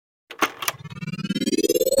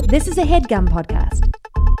This is a HeadGum podcast.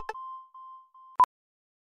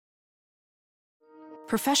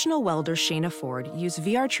 Professional welder Shayna Ford used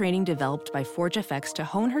VR training developed by ForgeFX to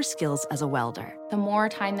hone her skills as a welder. The more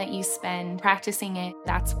time that you spend practicing it,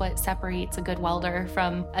 that's what separates a good welder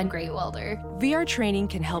from a great welder. VR training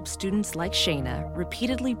can help students like Shayna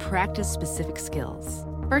repeatedly practice specific skills.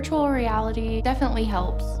 Virtual reality definitely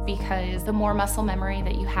helps because the more muscle memory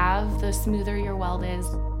that you have, the smoother your weld is.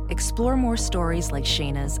 Explore more stories like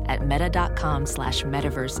Shayna's at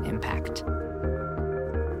meta.com/metaverseimpact.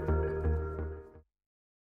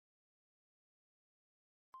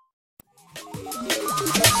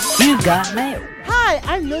 You got mail. Hi,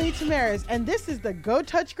 I'm Millie Tamaris, and this is the Go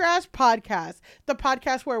Touch Grass podcast, the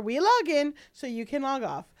podcast where we log in so you can log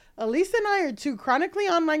off. Elise and I are two chronically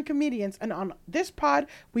online comedians, and on this pod,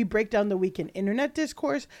 we break down the week in internet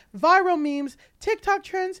discourse, viral memes, TikTok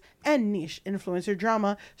trends, and niche influencer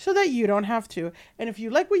drama so that you don't have to. And if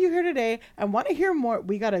you like what you hear today and want to hear more,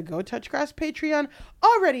 we got a Go Touch Grass Patreon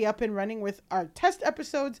already up and running with our test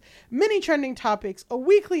episodes, mini trending topics, a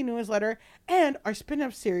weekly newsletter, and our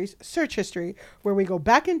spin-off series, Search History, where we go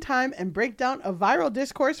back in time and break down a viral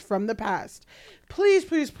discourse from the past. Please,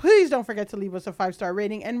 please, please don't forget to leave us a 5-star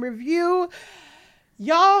rating and review.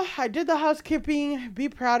 Y'all, I did the housekeeping. Be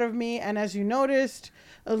proud of me. And as you noticed,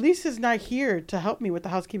 Elise is not here to help me with the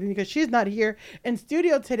housekeeping because she's not here in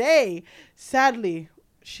studio today. Sadly,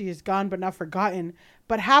 she is gone but not forgotten.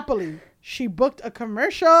 But happily, she booked a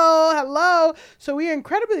commercial. Hello. So we are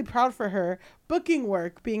incredibly proud for her. Booking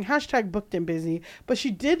work, being #booked and busy. But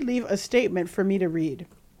she did leave a statement for me to read.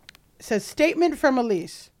 It says, statement from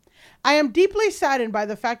Elise. I am deeply saddened by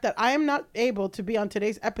the fact that I am not able to be on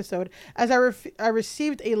today's episode as I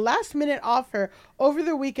received a last-minute offer over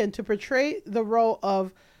the weekend to portray the role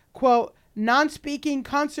of, quote, non-speaking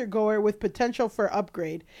concert goer with potential for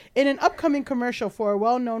upgrade in an upcoming commercial for a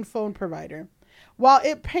well-known phone provider. While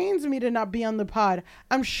it pains me to not be on the pod,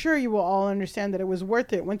 I'm sure you will all understand that it was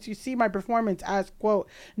worth it once you see my performance as, quote,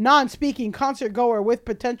 non-speaking concert goer with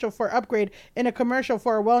potential for upgrade in a commercial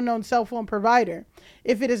for a well-known cell phone provider,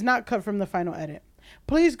 if it is not cut from the final edit.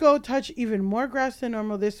 Please go touch even more grass than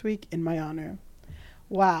normal this week in my honor.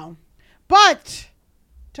 Wow. But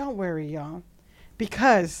don't worry, y'all,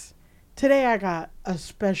 because today I got a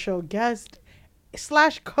special guest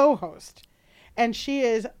 / co-host. And she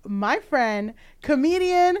is my friend,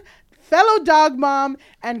 comedian, fellow dog mom,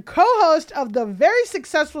 and co-host of the very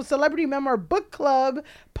successful Celebrity Memoir Book Club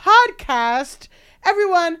podcast.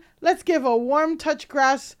 Everyone, let's give a warm touch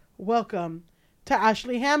grass welcome to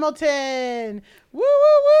Ashley Hamilton. Woo,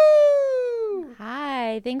 woo, woo.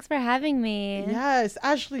 Hi, thanks for having me. Yes,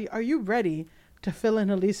 Ashley, are you ready to fill in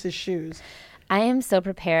Elise's shoes? I am so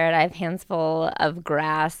prepared. I have hands full of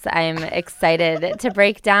grass. I'm excited to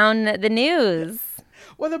break down the news.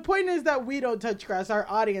 Well, the point is that we don't touch grass. Our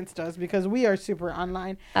audience does because we are super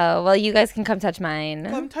online. Oh, well, you guys can come touch mine.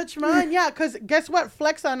 Come touch mine. Yeah, because guess what?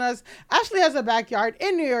 Flex on us. Ashley has a backyard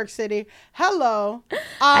in New York City. Hello.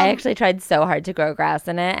 I actually tried so hard to grow grass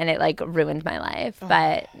in it, and it, like, ruined my life.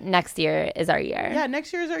 But next year is our year. Yeah,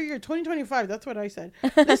 next year is our year. 2025. That's what I said.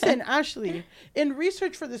 Listen, Ashley, in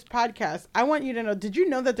research for this podcast, I want you to know, did you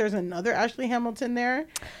know that there's another Ashley Hamilton there?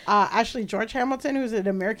 Ashley George Hamilton, who's an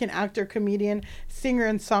American actor, comedian, singer,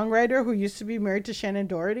 and songwriter who used to be married to Shannon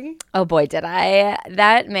Doherty. Oh boy, did I.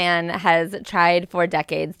 That man has tried for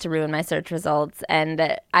decades to ruin my search results,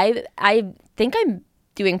 and I think I'm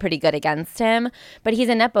doing pretty good against him, but he's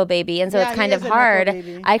a Nepo baby, and so it's kind of hard.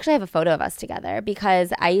 I actually have a photo of us together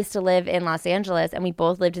because I used to live in Los Angeles, and we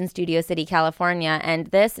both lived in Studio City, California, and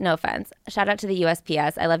this, no offense, shout out to the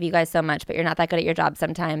USPS. I love you guys so much, but you're not that good at your job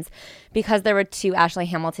sometimes, because there were two Ashley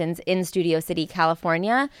Hamiltons in Studio City,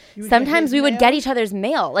 California. Sometimes we would get each other's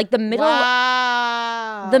mail. Like the middle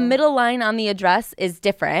line on the address is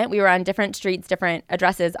different. We were on different streets, different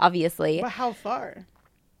addresses, obviously. But how far?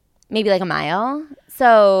 Maybe like a mile.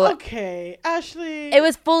 So okay, Ashley. It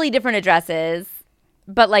was fully different addresses,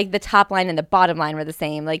 but like the top line and the bottom line were the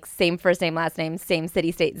same, like same first name, last name, same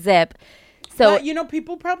city, state, zip. So you know,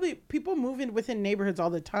 people move in within neighborhoods all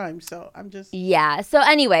the time. So I'm just So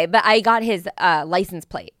anyway, but I got his license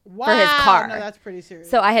plate for his car. No, that's pretty serious.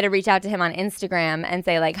 So I had to reach out to him on Instagram and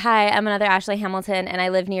say like, "Hi, I'm another Ashley Hamilton, and I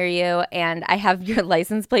live near you, and I have your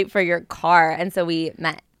license plate for your car." And so we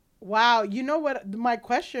met. Wow. You know what my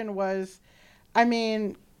question was? I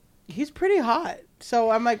mean, he's pretty hot.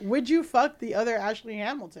 So I'm like, would you fuck the other Ashley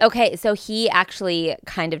Hamilton? Okay, so he actually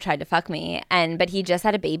kind of tried to fuck me, but he just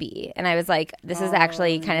had a baby. And I was like, this is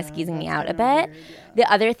actually kind of skeezing me out a bit. Weird, yeah.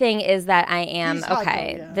 The other thing is that I am,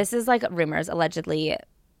 this is like rumors, allegedly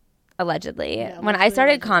Allegedly. Yeah, when I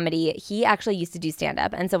started comedy, he actually used to do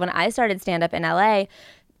stand-up. And so when I started stand-up in LA,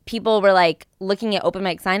 people were like looking at open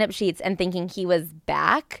mic sign-up sheets and thinking he was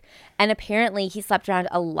back. And apparently he slept around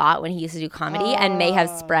a lot when he used to do comedy and may have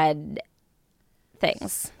spread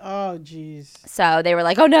things. Oh, jeez. So they were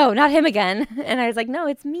like, oh, no, not him again. And I was like, no,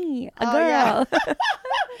 it's me, a girl. Yeah.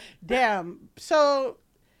 Damn. So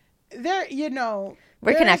there,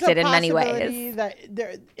 we're connected in many ways. That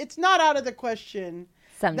it's not out of the question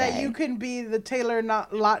someday that you can be the Taylor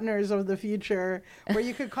Lautners of the future, where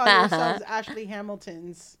you could call yourselves Ashley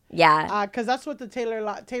Hamiltons. Yeah. Because that's what the Taylor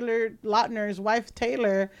Lautner's wife,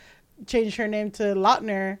 Taylor, changed her name to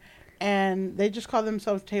Lautner, and they just call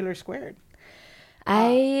themselves Taylor Squared.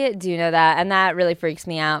 I do know that, and that really freaks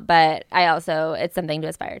me out, but it's something to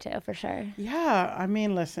aspire to, for sure. Yeah, I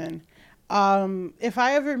mean, listen, if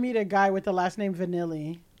I ever meet a guy with the last name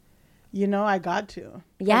Vanilli, I got to.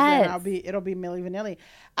 Yes. It'll be Milli Vanilli.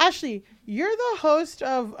 Ashley, you're the host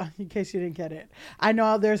of, in case you didn't get it, I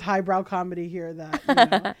know there's highbrow comedy here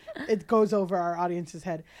that, it goes over our audience's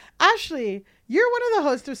head. Ashley, you're one of the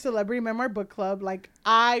hosts of Celebrity Memoir Book Club. Like,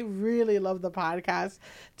 I really love the podcast.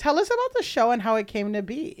 Tell us about the show and how it came to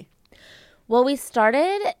be. Well, we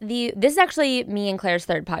started this is actually me and Claire's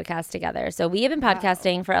third podcast together. So we have been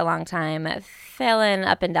podcasting for a long time, failing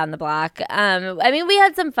up and down the block. We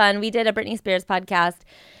had some fun. We did a Britney Spears podcast,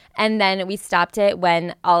 and then we stopped it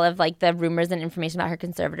when all of like the rumors and information about her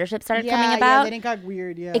conservatorship started coming about. Yeah, then it got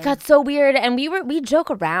weird, yeah. It got so weird, and we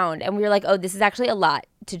joke around, and we were like, oh, this is actually a lot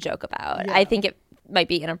to joke about. Yeah. I think it might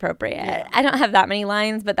be inappropriate. Yeah. I don't have that many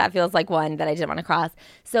lines, but that feels like one that I didn't want to cross.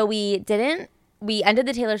 So we ended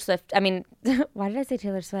the Taylor Swift. I mean, why did I say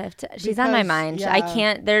Taylor Swift? She's on my mind. Yeah. I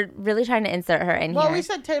can't. They're really trying to insert her in here. Well, we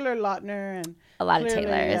said Taylor Lautner and a lot of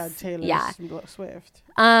Taylors. Yeah, Swift.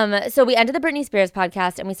 So we ended the Britney Spears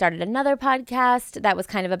podcast and we started another podcast that was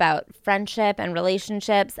kind of about friendship and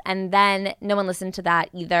relationships. And then no one listened to that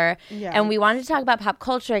either. Yeah. And we wanted to talk about pop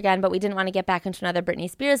culture again, but we didn't want to get back into another Britney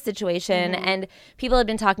Spears situation. Mm-hmm. And people had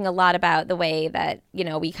been talking a lot about the way that,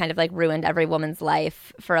 we kind of like ruined every woman's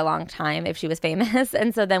life for a long time if she was famous.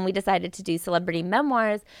 And so then we decided to do celebrity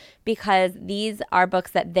memoirs because these are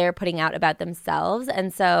books that they're putting out about themselves.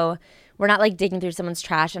 And so we're not like digging through someone's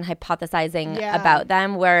trash and hypothesizing about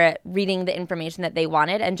them. We're reading the information that they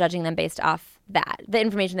wanted and judging them based off that, the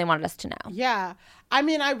information they wanted us to know. Yeah. I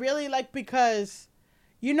mean, I really like because,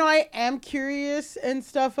 I am curious and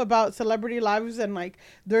stuff about celebrity lives and like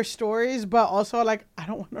their stories, but also like I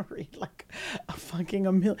don't want to read like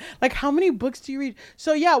a million. Like, how many books do you read?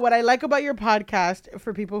 So yeah, what I like about your podcast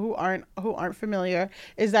for people who aren't familiar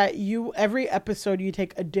is that every episode you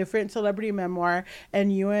take a different celebrity memoir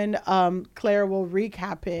and you and Claire will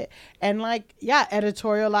recap it and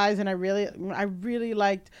editorialize. And I really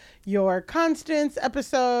liked your Constance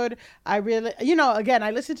episode. I really, again,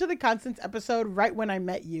 I listened to the Constance episode right when I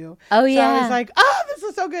met you. Oh, yeah. So I was like, oh, this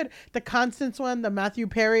is so good. The Constance one, the Matthew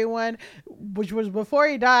Perry one, which was before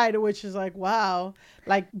he died, which is like, wow.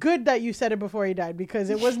 Like, good that you said it before he died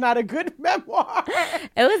because it was not a good memoir.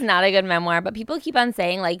 It was not a good memoir, but people keep on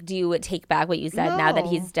saying, like, do you take back what you said now that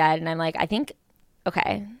he's dead? And I'm like, I think,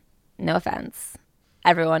 okay, no offense.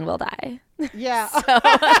 Everyone will die. Yeah.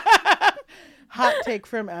 Hot take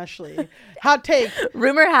from Ashley. Hot take.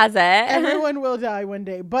 Rumor has it. Everyone will die one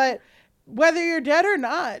day. But whether you're dead or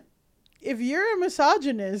not, if you're a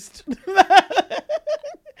misogynist...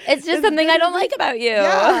 it's just something I don't like about you.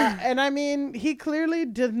 Yeah. And I mean, he clearly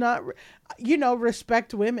did not,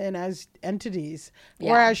 respect women as entities.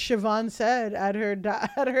 Yeah. Whereas Siobhan said at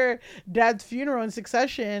her dad's funeral in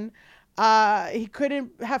Succession, he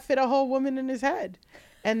couldn't have fit a whole woman in his head.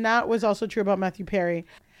 And that was also true about Matthew Perry.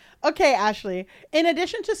 Okay, Ashley, in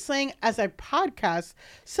addition to slaying as a podcast,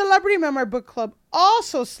 Celebrity Memoir Book Club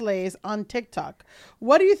also slays on TikTok.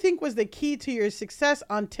 What do you think was the key to your success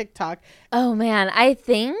on TikTok? Oh, man, I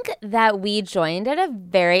think that we joined at a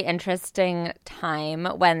very interesting time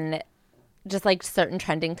when just like certain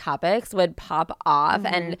trending topics would pop off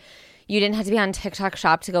and you didn't have to be on TikTok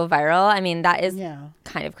Shop to go viral. I mean, that is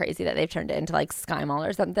kind of crazy that they've turned it into like Sky Mall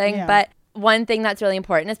or something. Yeah. But one thing that's really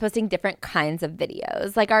important is posting different kinds of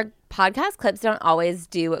videos. Like our podcast clips don't always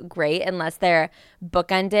do great unless they're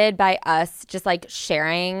bookended by us just like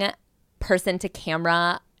sharing person to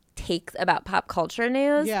camera takes about pop culture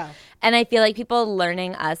news. Yeah. And I feel like people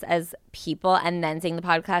learning us as people and then seeing the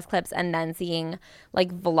podcast clips and then seeing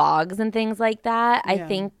like vlogs and things like that, I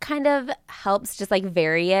think kind of helps just like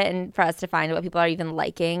vary it and for us to find what people are even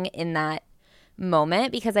liking in that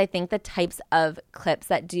moment, because I think the types of clips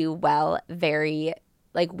that do well vary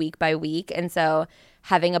like week by week. And so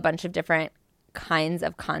having a bunch of different kinds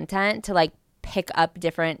of content to like pick up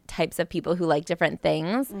different types of people who like different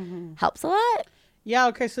things helps a lot. Yeah,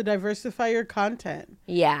 okay, so diversify your content.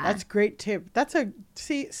 Yeah. That's a great tip. That's a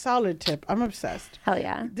solid tip. I'm obsessed. Hell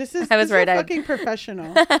yeah. This is I was worried a fucking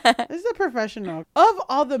professional. This is a professional. Of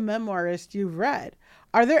all the memoirists you've read,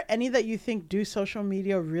 are there any that you think do social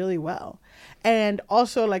media really well? And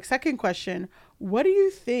also, like, second question, what do you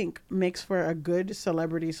think makes for a good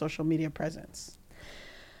celebrity social media presence?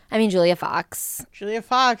 I mean, Julia Fox. Julia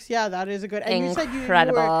Fox, yeah, that is a good. And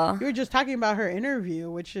Incredible. you were just talking about her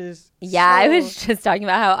interview, which is I was just talking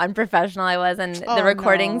about how unprofessional I was, and the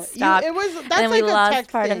recording stopped. That's and then like we a lost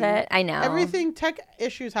tech part thing. of it. I know. Everything tech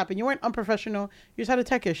issues happen. You weren't unprofessional. You just had a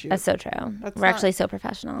tech issue. That's so true. We're actually so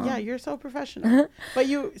professional. Yeah, you're so professional. But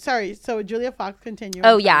so Julia Fox, continue.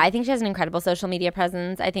 Oh, yeah. I think she has an incredible social media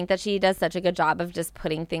presence. I think that she does such a good job of just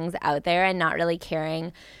putting things out there and not really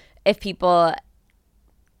caring if people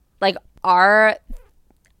like I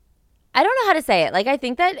don't know how to say it. Like, I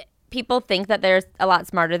think that people think that they're a lot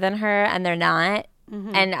smarter than her and they're not.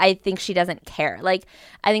 Mm-hmm. And I think she doesn't care. Like,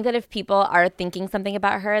 I think that if people are thinking something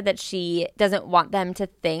about her that she doesn't want them to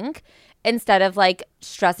think, instead of like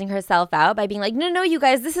stressing herself out by being like, no, you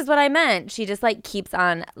guys, this is what I meant. She just like keeps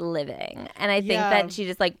on living. And I think that she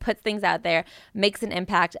just like puts things out there, makes an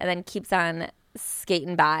impact, and then keeps on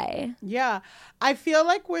skating by. Yeah. I feel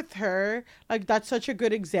like with her, like, that's such a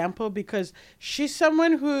good example because she's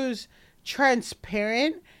someone who's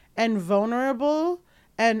transparent and vulnerable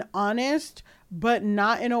and honest, but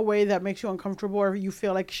not in a way that makes you uncomfortable or you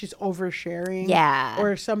feel like she's oversharing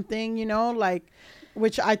or something, you know, like,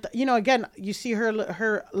 which again, you see her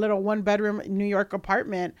little 1-bedroom New York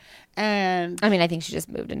apartment, and I mean, I think she just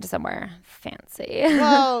moved into somewhere fancy.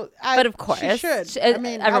 Well, but of course, she should. I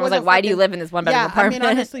mean, everyone was like, "Why do you live in this 1-bedroom apartment?" I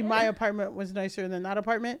mean, honestly, my apartment was nicer than that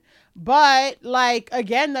apartment. But like,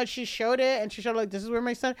 again, that she showed it, and she showed like, this is where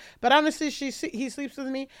my son. But honestly, he sleeps with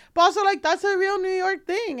me. But also, like, that's a real New York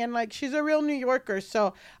thing, and like, she's a real New Yorker.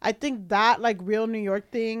 So I think that like real New York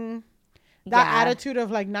thing, that attitude of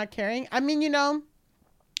like not caring. I mean,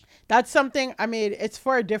 that's something, I mean, it's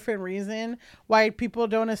for a different reason why people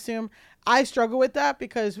don't assume. I struggle with that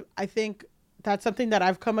because I think that's something that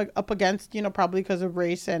I've come up against, probably because of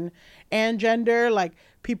race and gender. Like,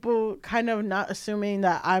 people kind of not assuming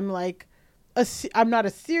that I'm like, I'm not a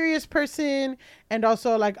serious person. And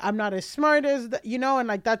also, like, I'm not as smart as, and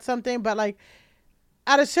like, that's something. But like,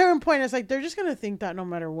 at a certain point, it's like, they're just going to think that no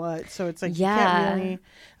matter what. So it's like, you can't really,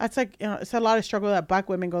 that's like, it's a lot of struggle that Black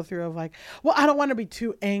women go through of like, well, I don't want to be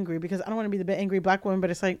too angry because I don't want to be the angry Black woman, but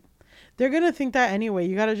it's like, they're going to think that anyway.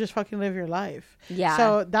 You got to just fucking live your life. Yeah.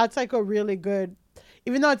 So that's like a really good,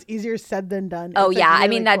 even though it's easier said than done. Oh, yeah. Really I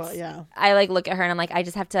mean, that's, cool. I like look at her and I'm like, I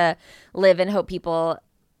just have to live and hope people,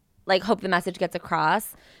 like, hope the message gets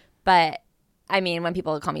across. But I mean, when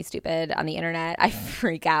people call me stupid on the internet, I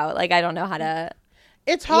freak out. Like, I don't know how to.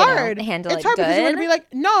 It's hard. Handle it's hard good. Because you want to be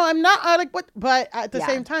like, no, I'm not. Like, what? But at the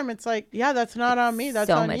same time, it's like, that's not on me. That's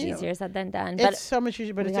so on much you. easier said than done. But it's so much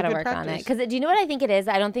easier, but we it's a gotta good work on practice. it. Because do you know what I think it is?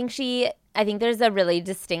 I think there's a really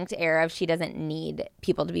distinct air of she doesn't need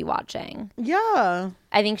people to be watching. Yeah.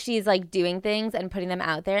 I think she's like doing things and putting them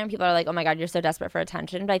out there, and people are like, oh my God, you're so desperate for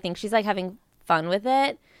attention. But I think she's like having fun with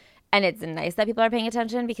it. And it's nice that people are paying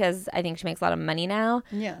attention because I think she makes a lot of money now.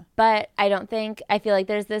 Yeah. But I feel like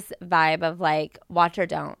there's this vibe of like, watch or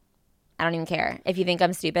don't. I don't even care. If you think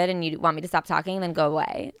I'm stupid and you want me to stop talking, then go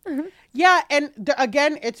away. Yeah. And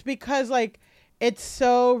again, it's because like it's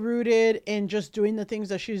so rooted in just doing the things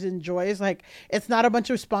that she enjoys. Like, it's not a bunch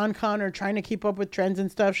of SpawnCon or trying to keep up with trends and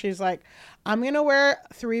stuff. She's like, I'm going to wear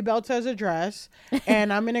 3 belts as a dress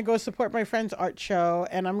and I'm going to go support my friend's art show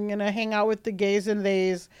and I'm going to hang out with the gays and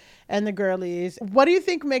theys and the girlies. What do you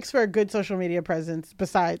think makes for a good social media presence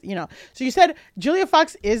besides, so you said Julia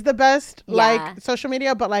Fox is the best, like, social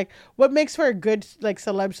media, but like, what makes for a good, like,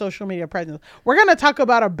 celeb social media presence? We're going to talk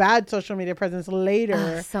about a bad social media presence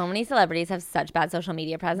later. So many celebrities have such bad social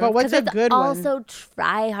media presence. But what's a good one? Also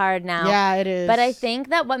try hard now. Yeah, it is. But I think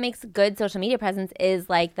that what makes good social media presence is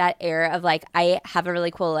like that air of like, I have a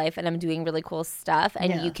really cool life and I'm doing really cool stuff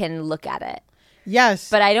and you can look at it. Yes.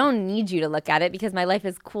 But I don't need you to look at it because my life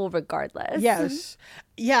is cool regardless. Yes.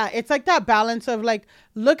 Yeah, it's like that balance of like,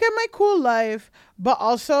 look at my cool life, but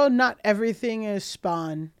also not everything is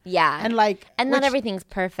Spawn. Yeah. And like, not everything's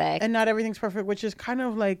perfect. And not everything's perfect, which is kind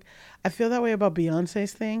of like, I feel that way about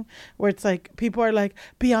Beyonce's thing, where it's like, people are like,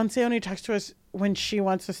 Beyonce only talks to us when she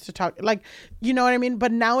wants us to talk, like, you know what I mean?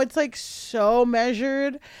 But now it's like so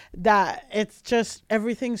measured that it's just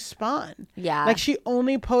everything's Spawn. Yeah. Like, she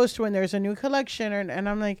only posts when there's a new collection, and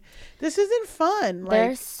I'm like, this isn't fun. Like,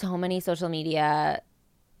 there's so many social media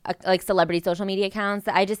like celebrity social media accounts.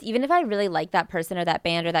 I just, even if I really like that person or that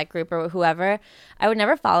band or that group or whoever, I would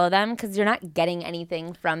never follow them because you're not getting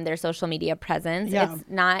anything from their social media presence. Yeah. It's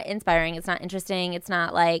not inspiring. It's not interesting. It's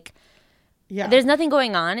not like, Yeah. there's nothing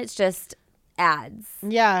going on. It's just ads.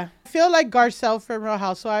 Yeah. I feel like Garcelle from Real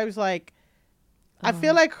Housewives, like, I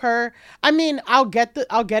feel like her. I mean, I'll get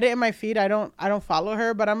it in my feed. I don't follow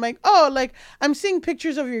her, but I'm like, oh, like I'm seeing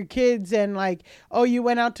pictures of your kids and like, oh, you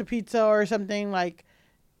went out to pizza or something, like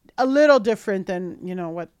a little different than, you know,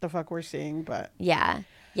 what the fuck we're seeing. But Yeah.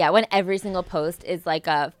 Yeah, when every single post is like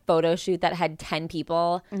a photo shoot that had 10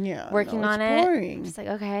 people working on it. Boring. Just like,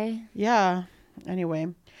 okay. Yeah. Anyway.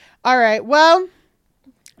 All right. Well,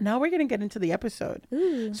 now we're going to get into the episode.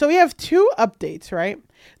 Ooh. So we have 2 updates, right?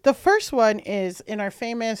 The first one is in our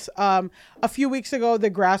famous, a few weeks ago, the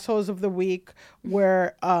Grass Hose of the Week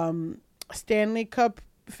were Stanley Cup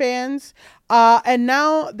fans. And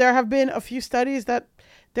now there have been a few studies that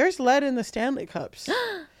there's lead in the Stanley Cups.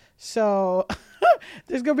 So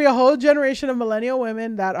there's going to be a whole generation of millennial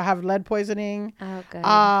women that have lead poisoning. Oh,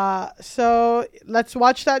 good. So let's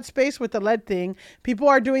watch that space with the lead thing. People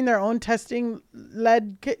are doing their own testing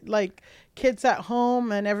lead kits at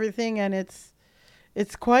home and everything. And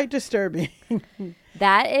it's quite disturbing.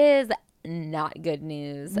 That is not good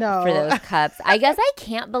news No. for those cups. I guess I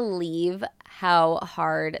can't believe how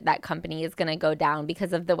hard that company is going to go down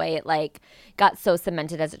because of the way it like got so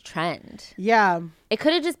cemented as a trend. Yeah. It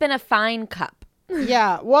could have just been a fine cup.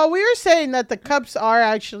 Yeah. Well, we were saying that the cups are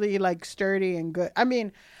actually like sturdy and good. I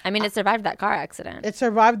mean, it survived that car accident. it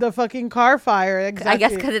survived the fucking car fire. Exactly. I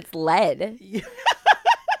guess because it's lead.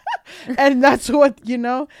 And that's what, you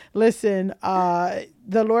know, listen,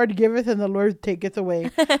 the Lord giveth and the Lord taketh away.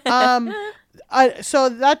 So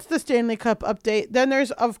that's the Stanley Cup update. Then there's,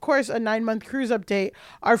 of course, a 9-month cruise update.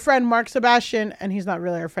 Our friend Mark Sebastian, and he's not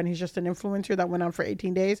really our friend, he's just an influencer that went on for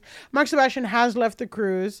 18 days. Mark Sebastian has left the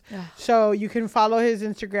cruise. So you can follow his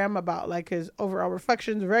Instagram about like his overall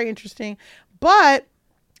reflections. Very interesting. But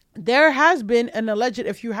there has been an alleged,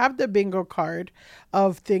 if you have the bingo card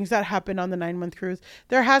of things that happened on the 9-month cruise,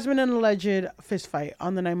 there has been an alleged fist fight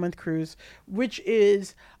on the 9-month cruise, which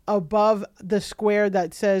is above the square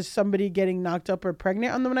that says somebody getting knocked up or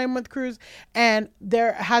pregnant on the 9-month cruise. And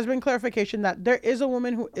there has been clarification that there is a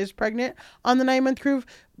woman who is pregnant on the 9-month cruise,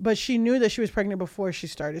 but she knew that she was pregnant before she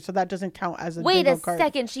started. So that doesn't count as a bingo card. Wait a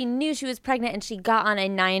second. She knew she was pregnant and she got on a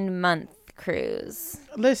 9-month cruise.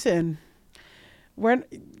 Listen,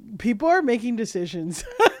 people are making decisions.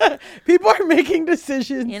 People are making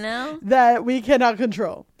decisions, you know, that we cannot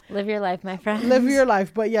control. Live your life, my friend. Live your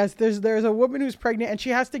life. But yes, there's a woman who's pregnant and she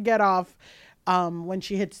has to get off when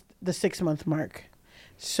she hits the 6-month mark.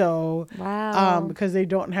 So wow. Because they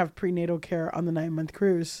don't have prenatal care on the 9-month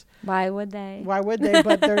cruise. Why would they?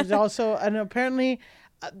 But there's also, and apparently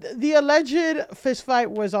the alleged fist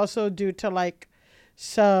fight was also due to like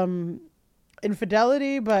some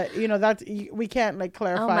infidelity, but you know, that's, we can't like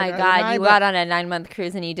clarify. Oh my God, you got on a 9-month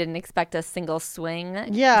cruise and you didn't expect a single swing?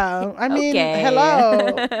 Yeah, I mean, Okay.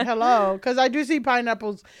 hello, because I do see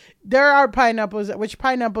pineapples. There are pineapples, which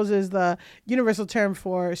pineapples is the universal term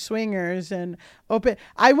for swingers and open.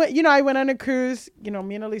 I went on a cruise. You know,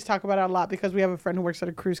 me and Elise talk about it a lot because we have a friend who works at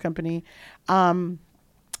a cruise company, and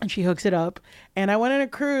she hooks it up. And I went on a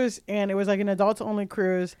cruise, and it was like an adults only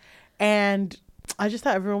cruise, and I just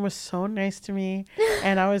thought everyone was so nice to me.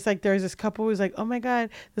 And I was like, there was this couple who was like, oh my God,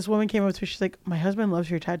 this woman came up to me. She's like, my husband loves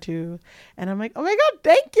your tattoo. And I'm like, oh my God,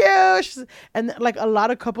 thank you. And like a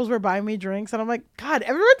lot of couples were buying me drinks. And I'm like, God,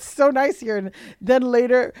 everyone's so nice here. And then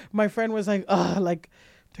later my friend was like, like,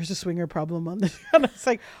 there's a swinger problem on this. And I was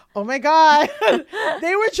like, oh my God,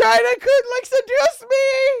 they were trying to like seduce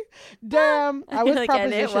me. Damn. I was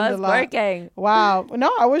propositioned it was a lot. working. Wow. No,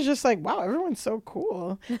 I was just like, wow, everyone's so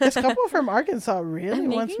cool. This couple from Arkansas really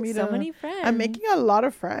wants me to. So many friends. I'm making a lot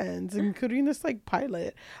of friends, including this like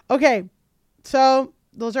pilot. Okay. So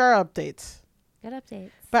those are our updates. Good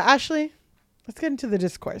updates. But Ashley, let's get into the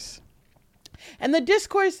discourse. And the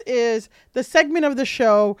discourse is the segment of the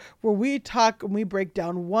show where we talk and we break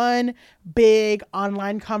down one big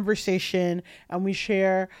online conversation and we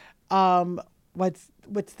share what's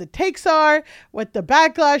the takes are, what the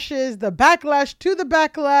backlash is, the backlash to the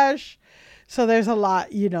backlash. So there's a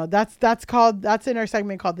lot, you know, that's in our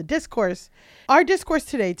segment called The Discourse. Our discourse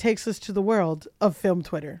today takes us to the world of film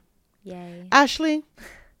Twitter. Yay. Ashley,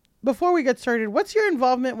 before we get started, what's your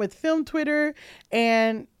involvement with film Twitter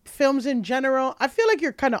and films in general? I feel like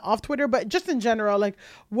you're kind of off Twitter, but just in general, like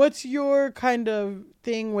what's your kind of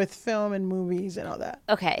thing with film and movies and all that?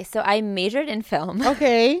 Okay, so I majored in film.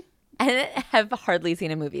 Okay. and have hardly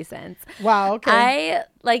seen a movie since. Wow, okay. I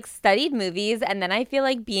like studied movies, and then I feel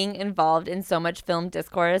like being involved in so much film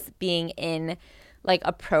discourse, being in like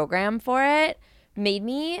a program for it, made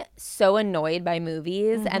me so annoyed by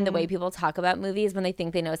movies and the way people talk about movies when they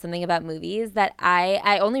think they know something about movies that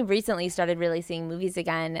I only recently started really seeing movies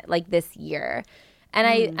again like this year. And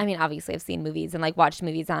I mean, obviously I've seen movies and like watched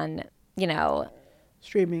movies on, you know,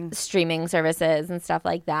 streaming services and stuff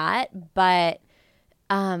like that. But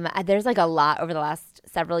there's like a lot over the last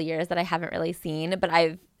several years that I haven't really seen, but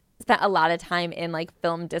I've spent a lot of time in like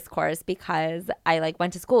film discourse because I like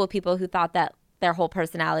went to school with people who thought that their whole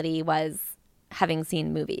personality was having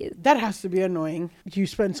seen movies. That has to be annoying. You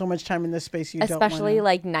spend so much time in this space you especially don't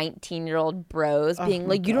like 19-year-old bros being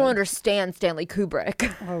like, you don't understand Stanley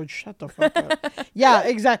Kubrick. Oh, shut the fuck up. Yeah,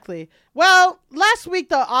 exactly. Well, last week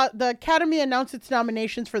the Academy announced its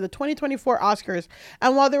nominations for the 2024 Oscars,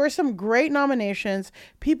 and while there were some great nominations,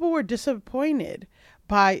 people were disappointed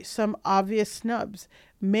by some obvious snubs,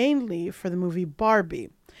 mainly for the movie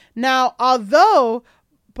Barbie. Now, although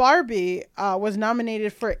Barbie was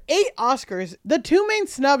nominated for 8 Oscars, the 2 main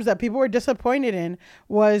snubs that people were disappointed in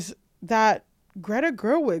was that Greta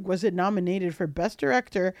Gerwig wasn't nominated for Best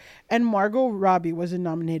Director and Margot Robbie wasn't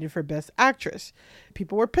nominated for Best Actress.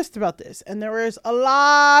 People were pissed about this, and there was a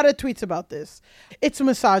lot of tweets about this. It's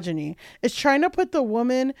misogyny. It's trying to put the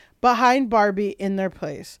woman behind Barbie in their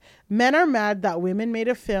place. Men are mad that women made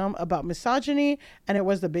a film about misogyny, and it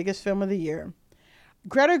was the biggest film of the year.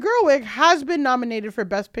 Greta Gerwig has been nominated for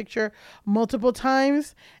Best Picture multiple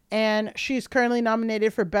times, and she's currently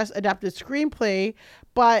nominated for Best Adapted Screenplay.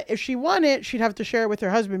 But if she won it, she'd have to share it with her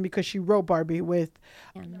husband because she wrote Barbie with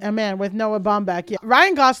a man, with Noah Baumbach. Yeah.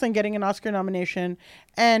 Ryan Gosling getting an Oscar nomination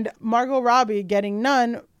and Margot Robbie getting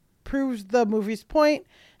none proves the movie's point,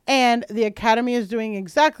 and the Academy is doing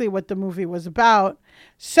exactly what the movie was about.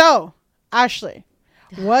 So, Ashley,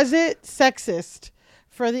 was it sexist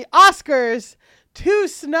for the Oscars to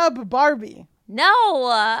snub Barbie?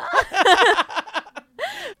 No.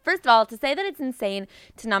 First of all, to say that it's insane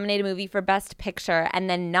to nominate a movie for Best Picture and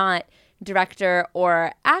then not director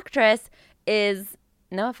or actress is,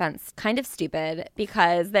 no offense, kind of stupid,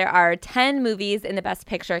 because there are 10 movies in the Best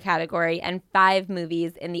Picture category and 5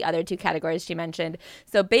 movies in the other 2 categories she mentioned.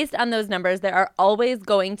 So based on those numbers, there are always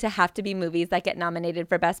going to have to be movies that get nominated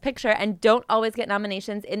for Best Picture and don't always get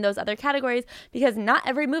nominations in those other categories, because not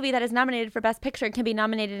every movie that is nominated for Best Picture can be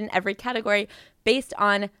nominated in every category based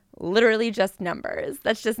on literally just numbers.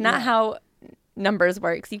 That's just not how numbers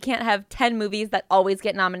works. You can't have 10 movies that always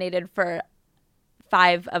get nominated for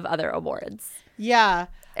 5 of other awards. Yeah.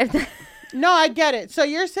 No, I get it. So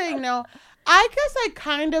you're saying no. I guess I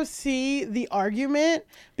kind of see the argument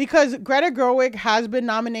because Greta Gerwig has been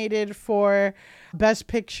nominated for Best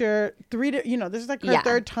Picture this is like her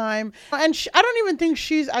third time. And I don't even think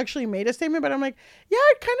she's actually made a statement, but I'm like, yeah,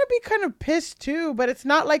 I'd kind of pissed too, but it's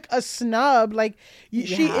not like a snub. Like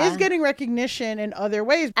she is getting recognition in other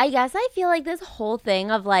ways. I guess I feel like this whole thing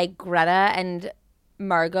of like Greta and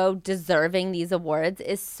Margot deserving these awards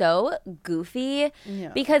is so goofy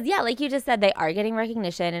because like you just said, they are getting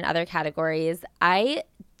recognition in other categories. I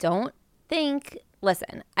think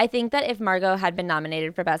that if Margot had been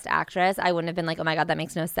nominated for Best Actress, I wouldn't have been like, oh my God, that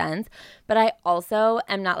makes no sense. But I also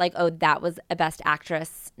am not like, oh, that was a Best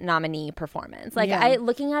Actress nominee performance. Like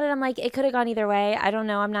looking at it, I'm like, it could have gone either way. I don't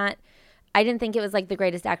know. I didn't think it was like the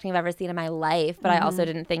greatest acting I've ever seen in my life, but I also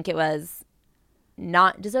didn't think it was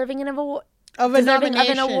not deserving of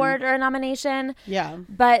an award or a nomination. Yeah.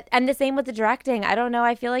 And the same with the directing. I don't know.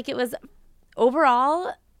 I feel like it was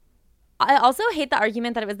overall. I also hate the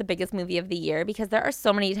argument that it was the biggest movie of the year because there are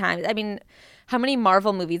so many times. I mean, how many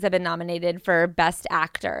Marvel movies have been nominated for Best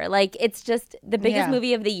Actor? Like, it's just the biggest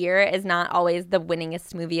movie of the year is not always the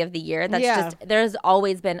winningest movie of the year. That's just, there's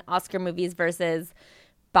always been Oscar movies versus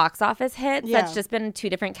box office hits. Yeah. That's just been 2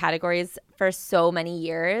 different categories for so many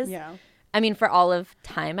years. Yeah. I mean, for all of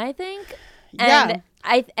time, I think. And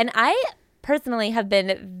I personally have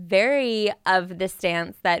been very of the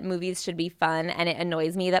stance that movies should be fun, and it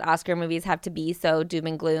annoys me that Oscar movies have to be so doom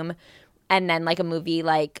and gloom, and then like a movie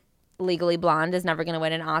like Legally Blonde is never going to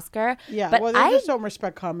win an Oscar. Yeah, but they just don't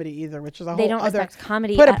respect comedy either, which is a whole they don't other, respect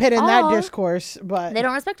comedy. Put a pin in that discourse, but they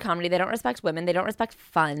don't respect comedy. They don't respect women. They don't respect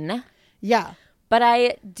fun. Yeah. But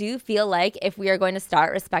I do feel like if we are going to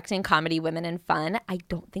start respecting comedy, women, and fun, I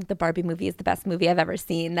don't think the Barbie movie is the best movie I've ever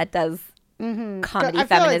seen that does comedy,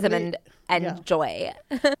 feminism, and joy.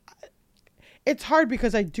 It's hard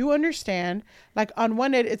because I do understand, like, on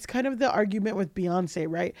one end, it's kind of the argument with Beyonce,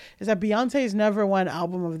 right? Is that Beyonce has never won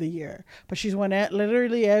Album of the Year, but she's won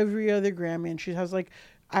literally every other Grammy, and she has, like,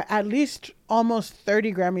 at least almost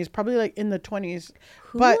 30 Grammys, probably like in the 20s.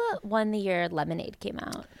 Who But won the year Lemonade came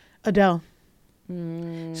out? Adele.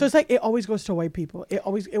 So it's like it always goes to white people.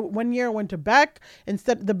 One year it went to Beck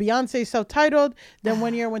instead the Beyonce self-titled. Then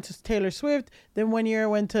one year it went to Taylor Swift. Then one year it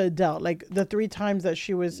went to Adele. Like the 3 times that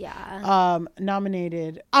she was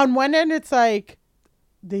nominated. On one end, it's like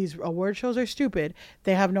these award shows are stupid.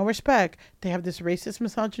 They have no respect. They have this racist,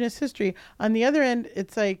 misogynist history. On the other end,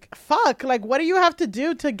 it's like fuck. Like what do you have to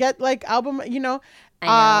do to get like album? You know.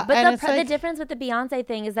 I know. But the like, difference with the Beyonce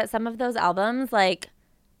thing is that some of those albums like.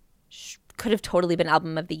 Could have totally been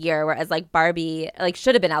album of the year, whereas like Barbie like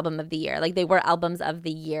should have been album of the year. Like they were albums of the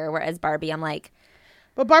year, whereas Barbie I'm like,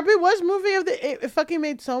 but Barbie was movie of the it fucking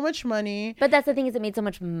made so much money. But that's the thing, is it made so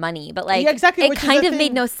much money, but like exactly, it kind of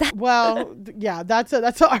made no sense. Well, yeah, that's an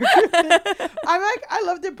argument. I'm like, I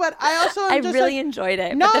loved it, but I also I really enjoyed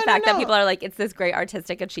it. But the fact that people are like, it's this great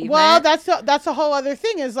artistic achievement. Well, that's a whole other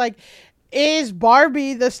thing. Is like, is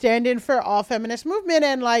Barbie the stand-in for all feminist movement?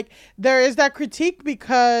 And like there is that critique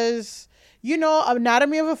because you know,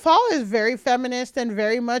 Anatomy of a Fall is very feminist and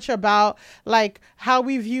very much about like how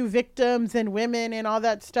we view victims and women and all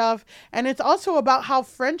that stuff. And it's also about how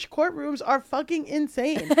French courtrooms are fucking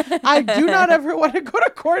insane. I do not ever want to go to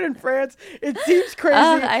court in France. It seems crazy.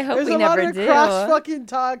 I hope There's we a never lot of do. cross fucking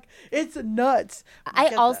talk. It's nuts.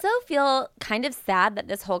 I also feel kind of sad that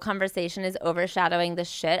this whole conversation is overshadowing the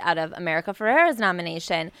shit out of America Ferrera's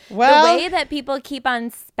nomination. Well, the way that people keep on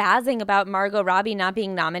spazzing about Margot Robbie not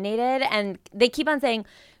being nominated, and they keep on saying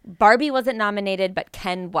Barbie wasn't nominated, but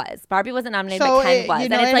Ken was. Barbie wasn't nominated, but Ken was. You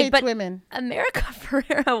know, and it's like, but women. America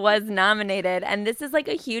Ferrera was nominated, and this is like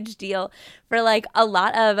a huge deal for like a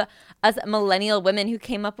lot of us millennial women who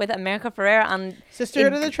came up with America Ferrera on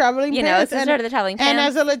Sisterhood of the Traveling Pants. You know, Sisterhood of the Traveling Pants. And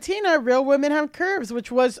as a Latina, Real Women Have Curves,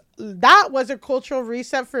 which was a cultural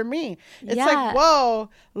reset for me. It's like, whoa,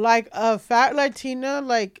 like a fat Latina,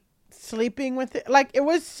 like sleeping with it. Like it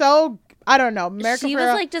was so, I don't know. She was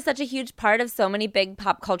like just such a huge part of so many big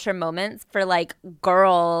pop culture moments for like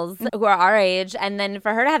girls who are our age. And then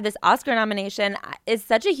for her to have this Oscar nomination is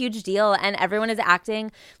such a huge deal. And everyone is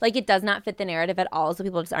acting like it does not fit the narrative at all. So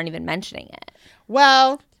people just aren't even mentioning it.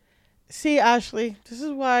 Well, see, Ashley, this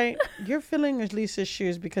is why you're filling Lisa's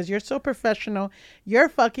shoes, because you're so professional. You're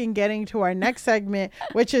fucking getting to our next segment,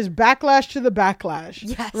 which is Backlash to the Backlash.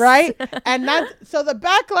 Yes. Right? And so the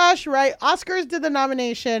Backlash, right? Oscars did the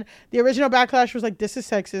nomination. The original Backlash was like, this is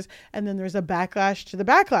sexist. And then there's a Backlash to the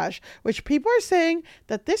Backlash, which people are saying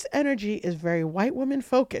that this energy is very white woman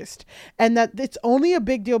focused and that it's only a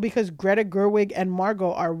big deal because Greta Gerwig and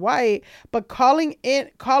Margot are white, but calling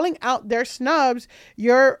out their snubs,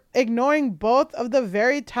 you're ignoring both of the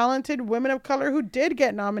very talented women of color who did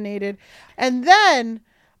get nominated. And then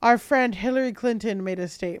our friend Hillary Clinton made a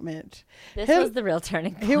statement. This was the real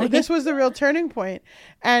turning point. This was the real turning point.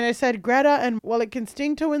 And it said, Greta, and while it can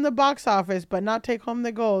sting to win the box office but not take home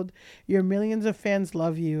the gold, your millions of fans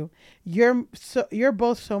love you. You're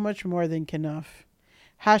both so much more than enough.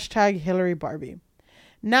 Hashtag Hillary Barbie.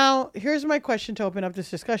 Now, here's my question to open up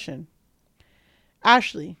this discussion.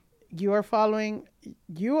 Ashley, you are following.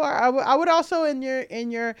 I would also in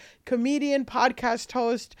your comedian podcast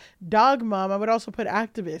host dog mom, I would also put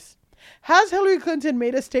activist. Has Hillary Clinton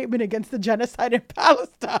made a statement against the genocide in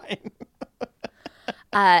Palestine?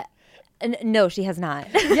 No, she has not.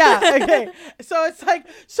 Yeah. Okay. So it's like,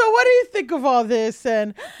 so what do you think of all this?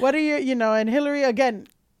 And what are and Hillary, again,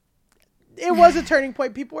 it was a turning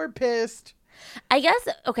point. People were pissed. I guess,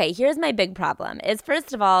 okay, here's my big problem is,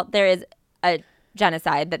 first of all, there is a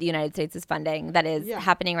genocide that the United States is funding that is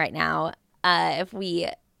happening right now. If we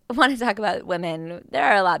want to talk about women, there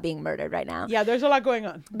are a lot being murdered right now. Yeah, there's a lot going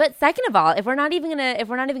on. But second of all, if we're not even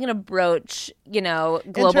gonna broach,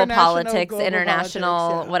 global politics,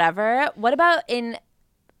 international whatever, what about in,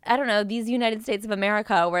 I don't know, these United States of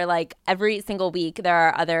America, where like every single week there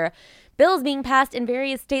are other bills being passed in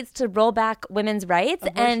various states to roll back women's rights.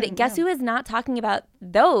 Abortion, and guess who is not talking about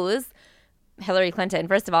those? Hillary Clinton,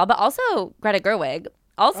 first of all, but also Greta Gerwig.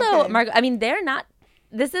 Also, Margot. I mean, they're not.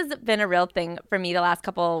 This has been a real thing for me the last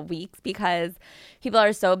couple of weeks because people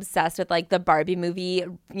are so obsessed with like the Barbie movie,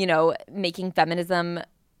 making feminism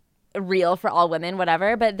real for all women,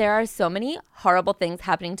 whatever. But there are so many horrible things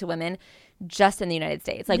happening to women just in the United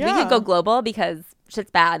States. Like we could go global because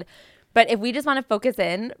shit's bad. But if we just want to focus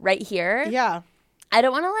in right here. Yeah. I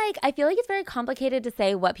don't want to I feel like it's very complicated to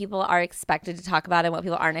say what people are expected to talk about and what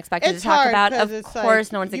people aren't expected to talk about. Of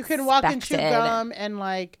course, no one's expected. You can walk and chew gum and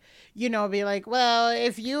be like, well,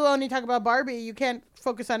 if you only talk about Barbie, you can't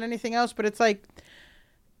focus on anything else. But it's like,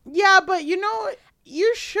 yeah, but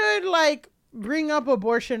you should bring up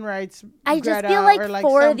abortion rights. I just Greta, feel like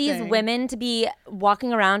for something. these women to be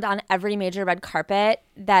walking around on every major red carpet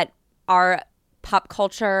that our pop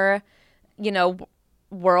culture,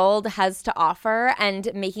 world has to offer,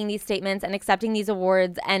 and making these statements and accepting these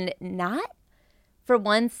awards, and not for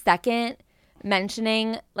 1 second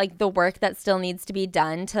mentioning like the work that still needs to be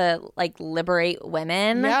done to like liberate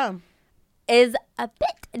women, is a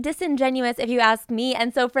bit disingenuous if you ask me.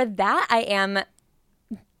 And so for that,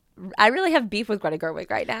 I really have beef with Greta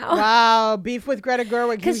Gerwig right now. Wow, beef with Greta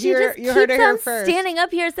Gerwig. Because you heard it here first. Standing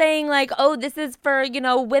up here saying like, oh, this is for,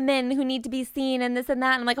 women who need to be seen and this and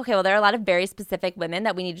that. And I'm like, okay, well, there are a lot of very specific women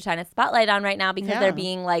that we need to shine a spotlight on right now because they're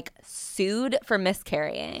being like sued for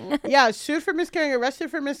miscarrying. Yeah, sued for miscarrying,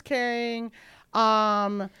 arrested for miscarrying.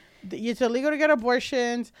 It's illegal to get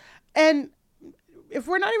abortions. And if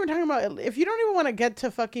we're not even talking about, if you don't even want to get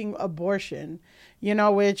to fucking abortion,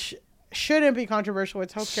 which shouldn't be controversial.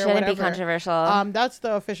 It's healthcare, whatever. Shouldn't be controversial. That's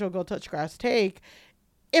the official Go Touch Grass take.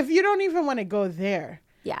 If you don't even want to go there,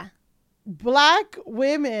 Black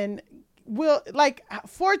women will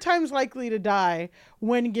 4 times likely to die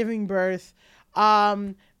when giving birth.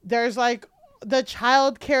 There's like the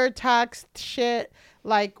child care tax shit,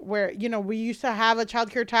 like where we used to have a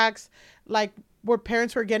child care tax, like where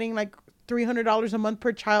parents were getting like $300 a month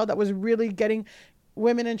per child. That was really getting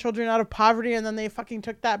women and children out of poverty, and then they fucking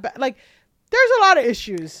took that back. Like, there's a lot of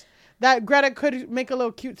issues that Greta could make a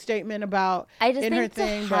little cute statement about. I just think to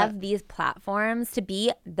have these platforms to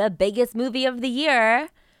be the biggest movie of the year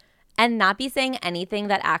and not be saying anything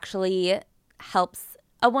that actually helps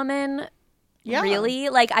a woman. Yeah. Really?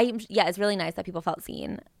 It's really nice that people felt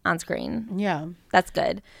seen on screen. Yeah. That's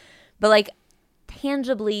good. But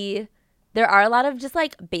tangibly, there are a lot of just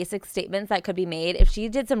basic statements that could be made. If she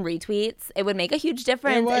did some retweets, it would make a huge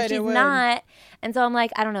difference. If she's not. And so I'm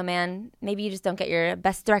like, I don't know, man. Maybe you just don't get your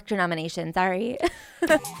Best Director nomination. Sorry.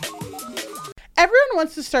 Everyone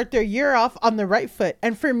wants to start their year off on the right foot.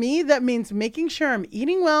 And for me, that means making sure I'm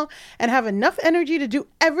eating well and have enough energy to do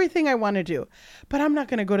everything I want to do. But I'm not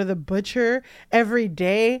going to go to the butcher every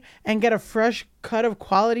day and get a fresh cut of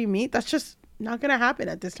quality meat. That's just not going to happen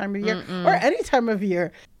at this time of year or any time of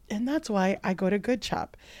year. And that's why I go to Good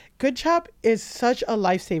Chop. Good Chop is such a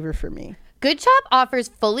lifesaver for me. Good Chop offers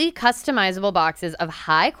fully customizable boxes of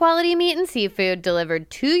high-quality meat and seafood delivered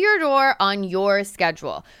to your door on your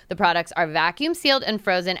schedule. The products are vacuum sealed and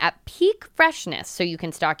frozen at peak freshness, so you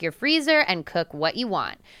can stock your freezer and cook what you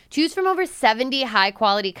want. Choose from over 70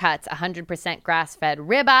 high-quality cuts, 100% grass-fed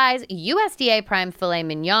ribeyes, USDA prime filet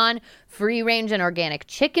mignon, free-range and organic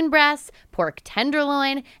chicken breasts, pork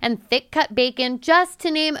tenderloin, and thick-cut bacon, just to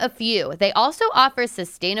name a few. They also offer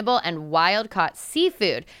sustainable and wild-caught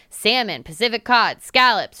seafood, salmon, Pacific cod,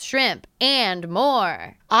 scallops, shrimp, and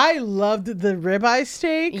more. I loved the ribeye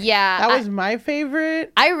steak. Yeah. That was my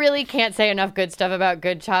favorite. I really can't say enough good stuff about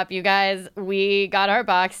Good Chop, you guys. We got our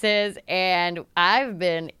boxes, and I've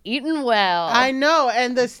been eating well. I know.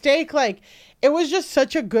 And the steak, it was just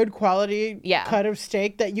such a good quality cut of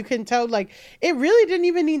steak that you can tell, it really didn't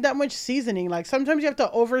even need that much seasoning. Sometimes you have to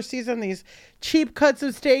over-season these cheap cuts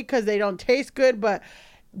of steak because they don't taste good, but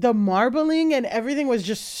the marbling and everything was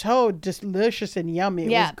just so delicious and yummy.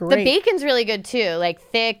 It was great. The bacon's really good, too.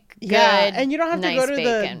 Thick, good, and you don't have nice to go to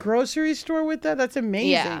bacon. The grocery store with that. That's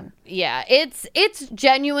amazing. Yeah. It's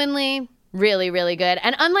genuinely really, really good.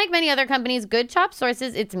 And unlike many other companies, Good Chop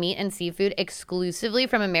sources its meat and seafood exclusively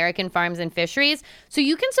from American farms and fisheries. So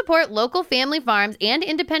you can support local family farms and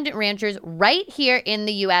independent ranchers right here in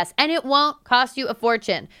the U.S. And it won't cost you a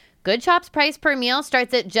fortune. Good Chop's price per meal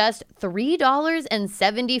starts at just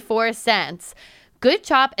 $3.74. Good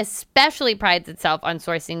Chop especially prides itself on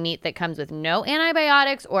sourcing meat that comes with no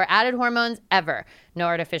antibiotics or added hormones ever. No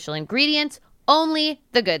artificial ingredients, only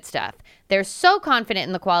the good stuff. They're so confident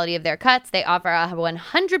in the quality of their cuts, they offer a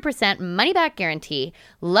 100% money-back guarantee.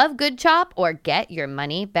 Love Good Chop or get your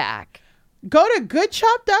money back. Go to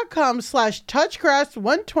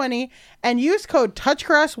goodchop.com/touchgrass120 and use code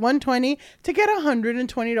touchgrass120 to get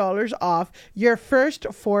 $120 off your first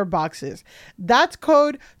 4 boxes. That's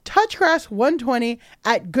code touchgrass120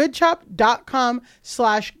 at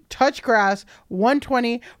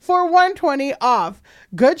goodchop.com/touchgrass120 for $120 off.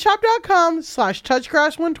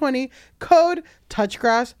 goodchop.com/touchgrass120, code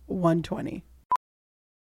touchgrass120.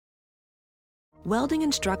 Welding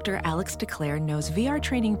instructor Alex DeClaire knows VR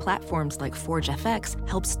training platforms like Forge FX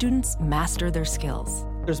help students master their skills.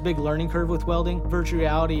 There's a big learning curve with welding. Virtual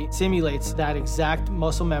reality simulates that exact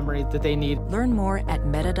muscle memory that they need. Learn more at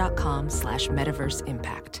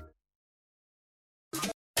meta.com/metaverseimpact.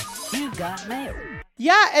 You got mail.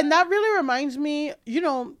 Yeah, and that really reminds me,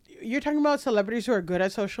 you're talking about celebrities who are good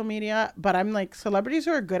at social media, but I'm like, celebrities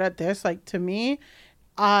who are good at this, like, to me,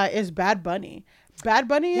 is Bad Bunny. Bad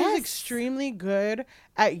Bunny is extremely good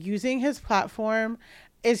at using his platform.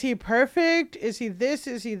 Is he perfect? Is he this?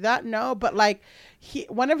 Is he that? No, but like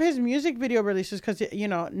one of his music video releases, because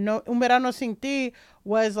no Un Verano Sin Ti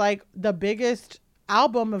was like the biggest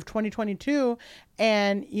album of 2022,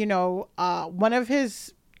 and one of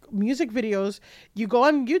his music videos, you go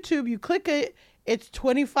on YouTube, you click it, it's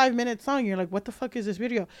 25-minute song. You're like, what the fuck is this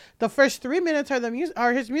video? The first 3 minutes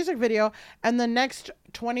are his music video, and the next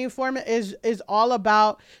 24 minutes is all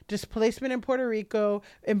about displacement in Puerto Rico,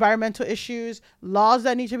 environmental issues, laws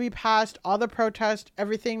that need to be passed, all the protests,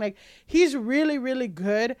 everything. Like, he's really, really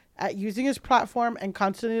good at using his platform and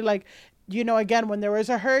constantly, like, again, when there was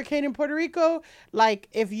a hurricane in Puerto Rico, like,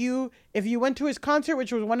 if you went to his concert,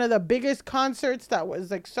 which was one of the biggest concerts, that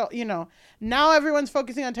was like, so, now everyone's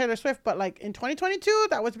focusing on Taylor Swift, but like in 2022,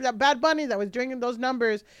 that was that Bad Bunny that was doing those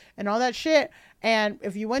numbers and all that shit. And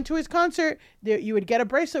if you went to his concert, you would get a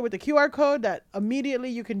bracelet with the QR code that immediately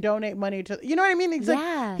you can donate money to. You know what I mean? It's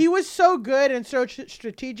like, he was so good and so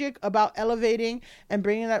strategic about elevating and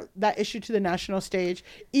bringing that issue to the national stage,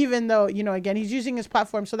 even though, again, he's using his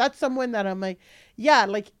platform. So that's someone that I'm like, yeah,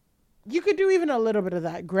 like, you could do even a little bit of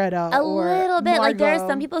that, Greta. A little bit. Margot. Like, there are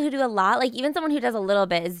some people who do a lot. Like, even someone who does a little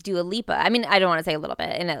bit is Dua Lipa. I mean, I don't want to say a little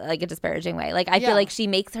bit in a disparaging way. Like, I feel like she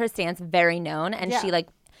makes her stance very known, and she, like,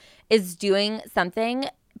 is doing something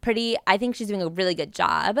pretty. I think she's doing a really good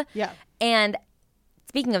job. Yeah. And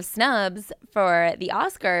speaking of snubs for the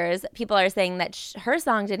Oscars, people are saying that her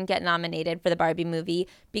song didn't get nominated for the Barbie movie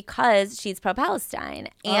because she's pro-Palestine.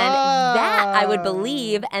 And that I would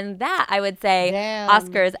believe, and that I would say,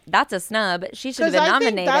 Oscars, that's a snub. She should have been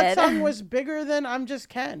nominated. I think that song was bigger than I'm Just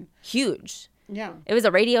Ken. Huge. Yeah. It was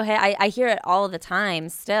a radio hit. I hear it all the time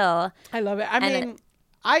still. I love it. I mean,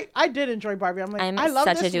 I did enjoy Barbie. I'm like, I love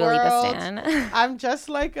such this a Dua Lipa world. stan. I'm just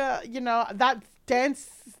like that dance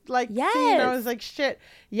scene. I was like, shit.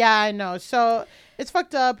 Yeah, I know. So it's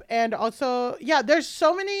fucked up. And also, there's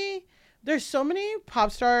so many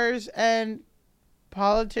pop stars and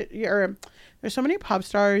there's so many pop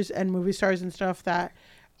stars and movie stars and stuff that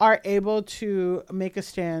are able to make a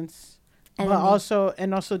stance, but also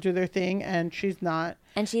do their thing. And she's not.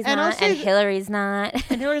 And she's not. And Hillary's not.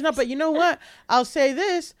 And Hillary's not. But you know what? I'll say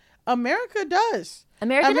this. America does.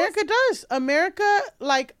 America does. America,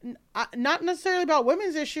 like, not necessarily about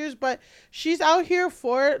women's issues, but she's out here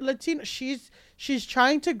for Latino. She's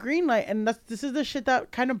trying to greenlight. And this is the shit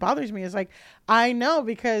that kind of bothers me. It's like, I know,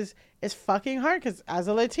 because it's fucking hard, because as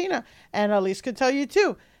a Latina, and Elise could tell you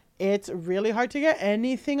too, it's really hard to get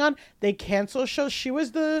anything on. They cancel shows.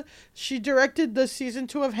 She directed the season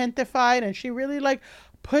 2 of Gentefied, and she really, like,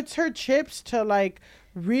 puts her chips to, like,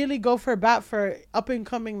 really go for bat for up and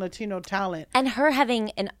coming Latino talent. And her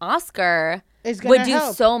having an Oscar would do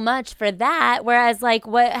so much for that. Whereas, like,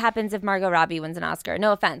 what happens if Margot Robbie wins an Oscar?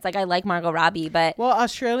 No offense. Like, I like Margot Robbie, but... Well,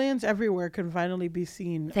 Australians everywhere can finally be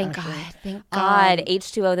seen. Thank God.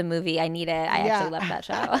 H2O, the movie. I need it. I actually love that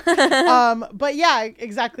show. But yeah,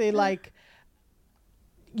 exactly. Like,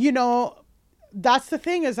 that's the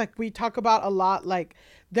thing, is, like, we talk about a lot, like,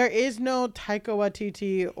 there is no Taika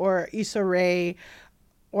Waititi or Issa Rae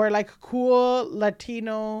or, like, cool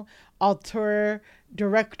Latino auteur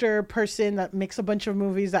director person that makes a bunch of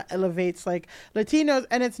movies that elevates, like, Latinos.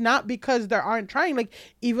 And it's not because they aren't trying. Like,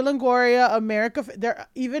 Eva Longoria,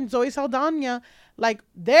 even Zoe Saldana, like,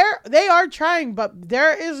 they are trying, but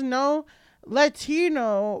there is no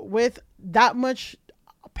Latino with that much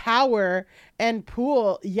power and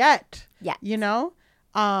pool yet. Yeah.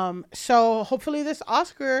 So hopefully this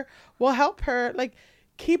Oscar will help her, like,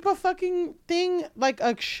 keep a fucking thing, like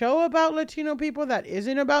a show about Latino people that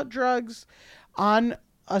isn't about drugs on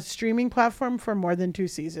a streaming platform for more than 2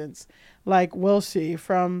 seasons. Like, we'll see,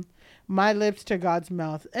 from my lips to God's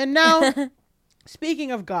mouth. And now,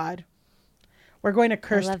 speaking of God, we're going to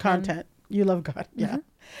cursed content. You love God. Yeah.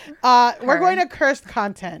 We're going to cursed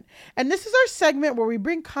content. And this is our segment where we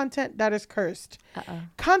bring content that is cursed.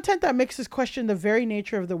 Content that makes us question the very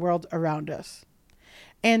nature of the world around us.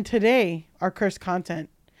 And today, our cursed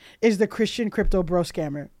content is the Christian crypto bro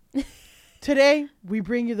scammer. Today, we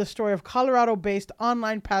bring you the story of Colorado-based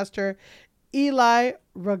online pastor Eli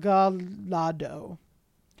Regalado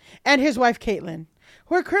and his wife Caitlin,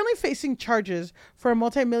 who are currently facing charges for a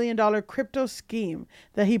multi-million-dollar crypto scheme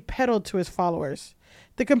that he peddled to his followers.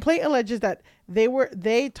 The complaint alleges that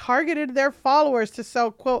they targeted their followers to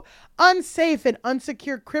sell, quote, unsafe and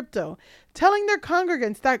unsecure crypto, telling their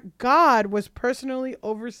congregants that God was personally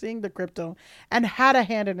overseeing the crypto and had a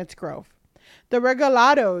hand in its growth. The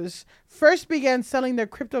Regalados first began selling their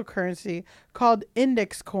cryptocurrency called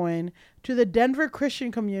Index Coin to the Denver Christian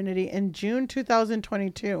community in June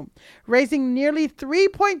 2022, raising nearly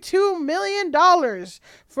 $3.2 million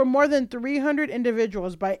for more than 300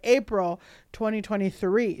 individuals by April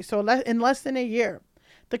 2023, so in less than a year.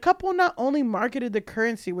 The couple not only marketed the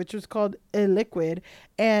currency, which was called illiquid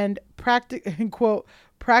and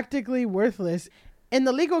practically worthless in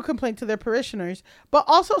the legal complaint to their parishioners, but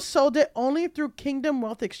also sold it only through Kingdom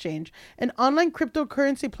Wealth Exchange, an online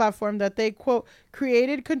cryptocurrency platform that they, quote,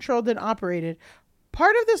 created, controlled, and operated.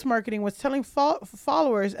 Part of this marketing was telling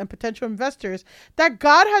followers and potential investors that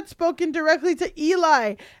God had spoken directly to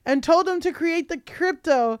Eli and told him to create the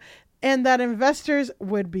crypto and that investors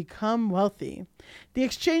would become wealthy. The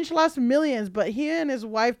exchange lost millions, but he and his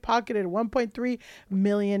wife pocketed $1.3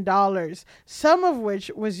 million, some of which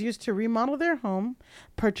was used to remodel their home,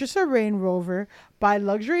 purchase a Range Rover, buy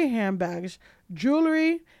luxury handbags,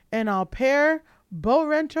 jewelry, an au pair, boat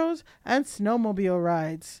rentals, and snowmobile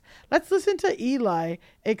rides. Let's listen to Eli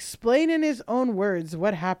explain in his own words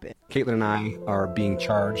what happened. Caitlin and I are being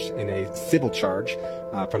charged in a civil charge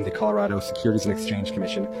from the Colorado Securities and Exchange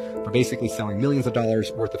Commission for basically selling millions of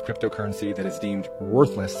dollars worth of cryptocurrency that is deemed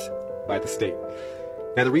worthless by the state.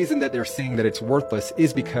 Now, the reason that they're saying that it's worthless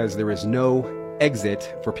is because there is no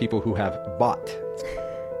exit for people who have bought.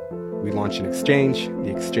 We launched an exchange,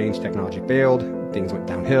 the exchange technology failed, things went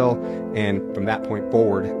downhill, and from that point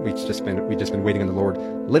forward, we've just been waiting on the Lord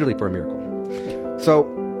literally for a miracle. So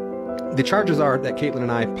the charges are that Caitlin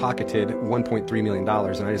and I pocketed $1.3 million,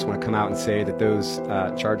 and I just want to come out and say that those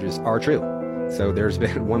charges are true. So there's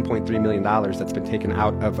been $1.3 million that's been taken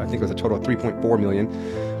out of, I think it was a total of $3.4 million.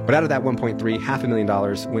 But out of that 1.3,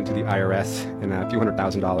 $500,000 went to the IRS, and a few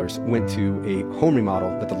 $100,000 went to a home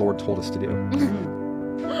remodel that the Lord told us to do.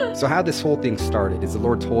 So how this whole thing started is the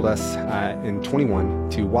Lord told us in 21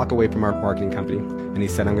 to walk away from our marketing company, and he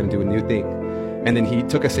said, I'm going to do a new thing. And then he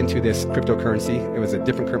took us into this cryptocurrency. It was a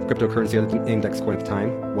different cryptocurrency other than Index Coin at the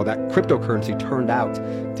time. Well, that cryptocurrency turned out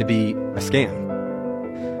to be a scam.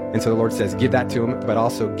 And so the Lord says, give that to them, but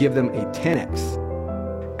also give them a 10x.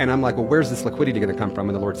 And I'm like, well, where's this liquidity going to come from?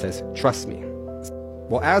 And the Lord says, trust me.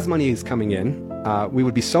 Well, as money is coming in, we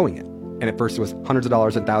would be sowing it. And at first it was hundreds of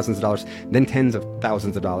dollars and thousands of dollars, then tens of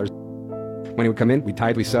thousands of dollars. Money would come in, we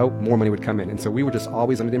tithe, we sow, more money would come in. And so we were just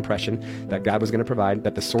always under the impression that God was going to provide,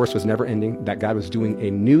 that the source was never ending, that God was doing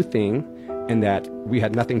a new thing, and that we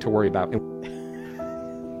had nothing to worry about. And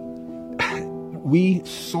we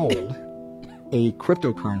sold a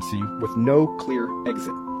cryptocurrency with no clear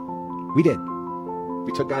exit. We did.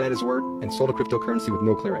 We took God at his word and sold a cryptocurrency with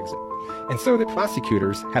no clear exit. And so the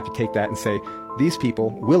prosecutors have to take that and say, these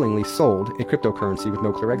people willingly sold a cryptocurrency with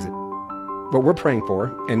no clear exit. What we're praying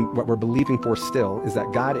for and what we're believing for still is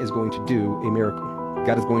that God is going to do a miracle.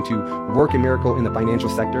 God is going to work a miracle in the financial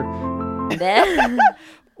sector.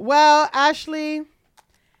 Well, Ashley,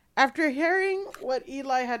 after hearing what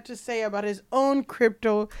Eli had to say about his own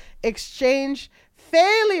crypto exchange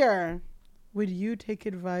failure, would you take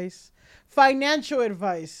advice, financial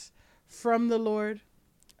advice from the Lord?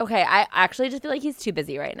 Okay, I actually just feel like he's too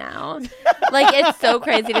busy right now. Like, it's so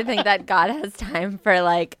crazy to think that God has time for,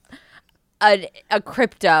 like, a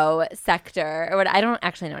crypto sector. Or what? I don't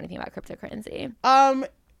actually know anything about cryptocurrency.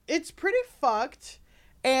 It's pretty fucked.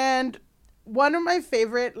 And one of my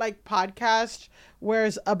favorite, like, podcasts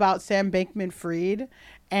was about Sam Bankman-Fried.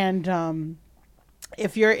 And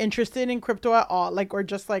if you're interested in crypto at all, like, or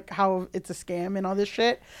just like how it's a scam and all this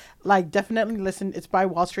shit, like, definitely listen. It's by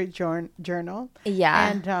Wall Street Journal. Yeah.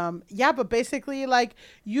 And yeah, but basically, like,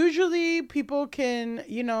 usually people can,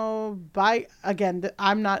 you know, buy, again,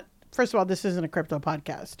 I'm not, first of all, this isn't a crypto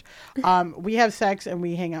podcast. We have sex and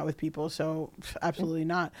we hang out with people, so absolutely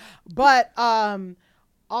not. But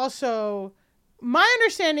also, my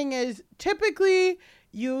understanding is typically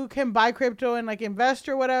you can buy crypto and, like, invest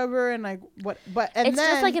or whatever, and, like, what, but, and it's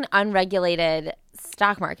then just like an unregulated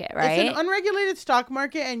stock market, right? It's an unregulated stock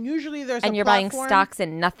market, and usually there's and a you're platform, buying stocks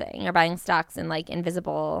in nothing. You're buying stocks in, like,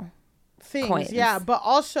 invisible things. coins. Yeah, but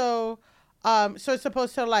also, so it's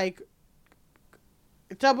supposed to, like,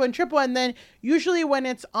 double and triple, and then usually when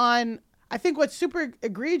it's on, I think what's super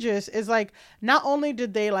egregious is, like, not only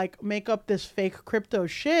did they, like, make up this fake crypto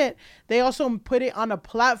shit, they also put it on a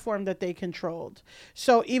platform that they controlled.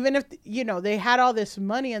 So even if, you know, they had all this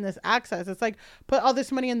money and this access, it's like, put all this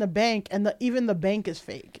money in the bank, and even the bank is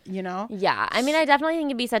fake, you know? Yeah. I mean, I definitely think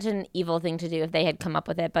it'd be such an evil thing to do if they had come up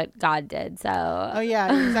with it, but God did, so. Oh,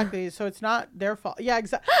 yeah, exactly. So it's not their fault. Yeah,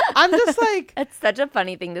 exactly. I'm just like. It's such a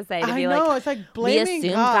funny thing to say, to be know, like, it's like blaming we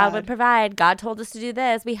assumed God would provide. God told us to do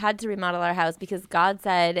this. We had to remodel our house because God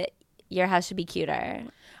said your house should be cuter.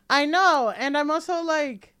 I know. And I'm also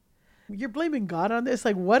like, you're blaming God on this?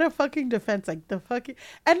 Like, what a fucking defense. Like, the fucking...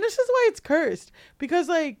 And this is why it's cursed. Because,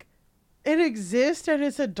 like, it exists and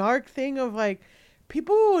it's a dark thing of, like,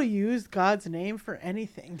 people will use God's name for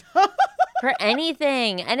anything. For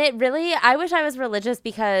anything. And it really... I wish I was religious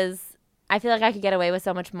because I feel like I could get away with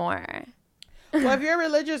so much more. Well, if you're a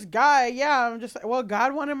religious guy, yeah, I'm just like, well,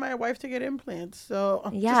 God wanted my wife to get implants. So,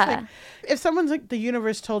 I'm just like, if someone's like, the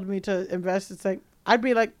universe told me to invest, it's like, I'd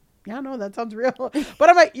be like, yeah, no, that sounds real. But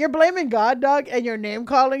I'm like, you're blaming God, dog, and you're name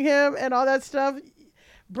calling him and all that stuff.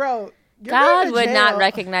 Bro, God would not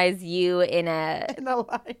recognize you in a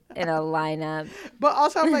lineup. But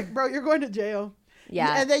also, I'm like, bro, you're going to jail.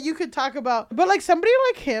 Yeah. And then you could talk about, but like somebody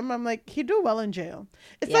like him, I'm like, he'd do well in jail.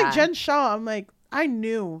 It's like Jen Shah. I'm like, I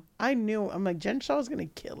knew. I'm like, Jen Shah is going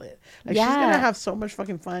to kill it. Like, she's going to have so much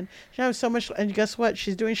fucking fun. She'll have so much. And guess what?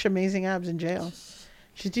 She's doing Shamazing Abs in jail.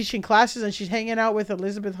 She's teaching classes and she's hanging out with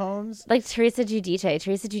Elizabeth Holmes. Like Teresa Giudice.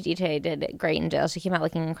 Teresa Giudice did great in jail. She came out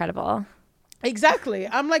looking incredible. Exactly.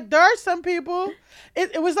 I'm like, there are some people.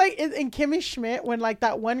 It was like in Kimmy Schmidt when like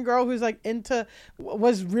that one girl who's like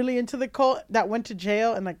was really into the cult that went to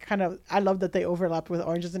jail and like kind of, I love that they overlapped with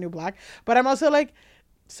Orange is the New Black. But I'm also like,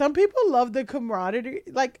 some people love the camaraderie,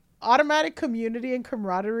 like automatic community and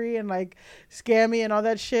camaraderie and like scammy and all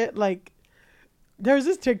that shit. Like there's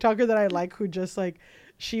this TikToker that I like who just like,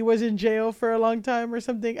 she was in jail for a long time or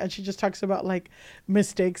something, and she just talks about like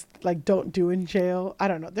mistakes like don't do in jail. I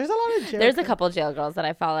don't know. There's a lot of jail. There's a couple jail girls that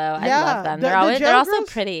I follow. I love them. They're also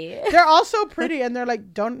pretty. They're also pretty, and they're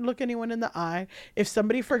like, don't look anyone in the eye. If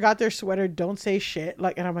somebody forgot their sweater, don't say shit.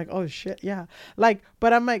 Like, and I'm like, oh shit, yeah. Like,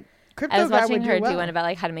 but I'm like, Crypto I was guy watching would her do well. one about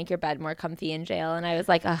like how to make your bed more comfy in jail, and I was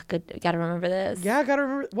like, oh, good, gotta remember this. Yeah, gotta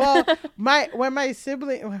remember. Well,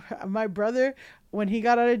 my brother, when he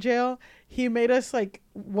got out of jail, he made us like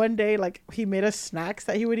one day, like he made us snacks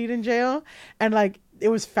that he would eat in jail, and like it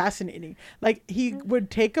was fascinating. Like he would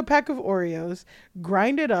take a pack of Oreos,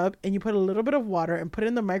 grind it up, and you put a little bit of water and put it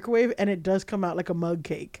in the microwave, and it does come out like a mug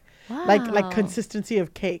cake. Wow. Like consistency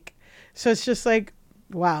of cake. So it's just like,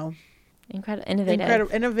 wow.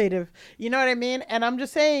 Innovative. You know what I mean? And I'm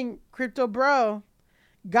just saying, crypto bro,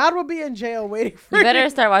 God will be in jail waiting for you. You better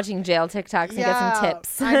start watching jail TikToks and get some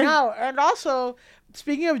tips. I know. And also,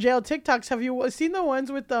 speaking of jail TikToks, have you seen the ones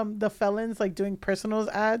with the felons like doing personals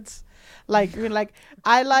ads? Like, I mean, like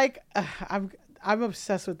I'm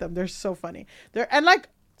obsessed with them. They're so funny. And like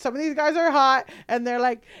some of these guys are hot, and they're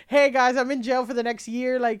like, hey guys, I'm in jail for the next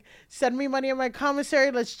year. Like, send me money in my commissary.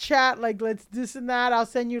 Let's chat. Like, let's this and that. I'll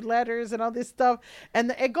send you letters and all this stuff.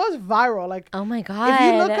 And it goes viral. Like, oh my God. If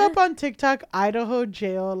you look up on TikTok, Idaho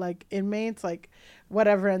jail, like inmates, like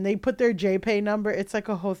whatever, and they put their JPay number, it's like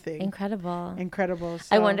a whole thing. Incredible.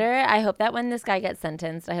 So. I hope that when this guy gets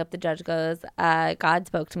sentenced, I hope the judge goes, God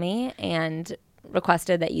spoke to me and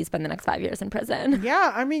requested that you spend the next 5 years in prison.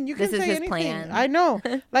 Yeah, I mean, you can say anything. This is his plan. I know.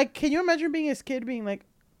 Like, can you imagine being a kid being like,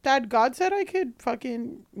 Dad, God said I could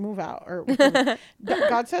fucking move out, or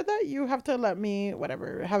God said that you have to let me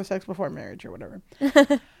whatever have sex before marriage or whatever.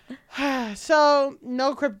 So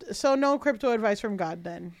no crypto advice from God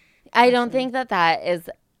then. I don't think that is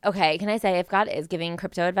okay. Can I say, if God is giving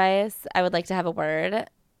crypto advice, I would like to have a word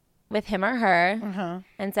with him or her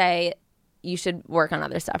and say, you should work on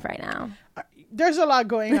other stuff right now. There's a lot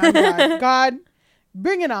going on, God. God,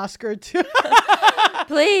 bring an Oscar to...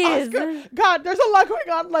 Please. Oscar. God, there's a lot going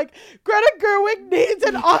on. Like, Greta Gerwig needs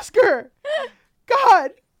an Oscar.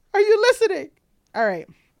 God, are you listening? All right.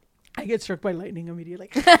 I get struck by lightning immediately.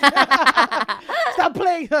 Stop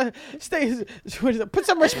playing. What is it? Put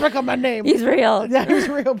some respect on my name. He's real. Yeah, he's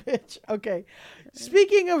real, bitch. Okay.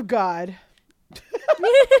 Speaking of God.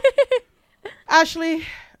 Ashley,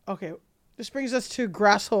 okay. This brings us to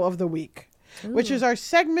Grasshole of the Week, which is our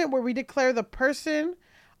segment where we declare the person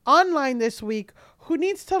online this week who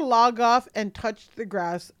needs to log off and touch the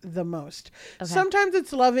grass the most. Okay. Sometimes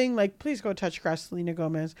it's loving, like, please go touch grass, Selena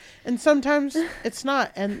Gomez. And sometimes it's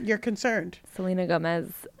not, and you're concerned. Selena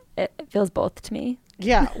Gomez, it feels both to me.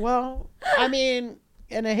 Yeah, well, I mean,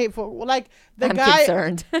 in a hateful, like, I'm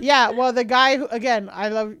concerned. Yeah, well, the guy who, again, I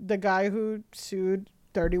love the guy who sued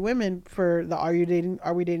 30 women for the Are We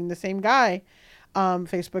Dating the Same Guy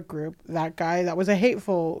Facebook group. That guy, that was a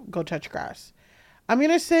hateful go touch grass. I'm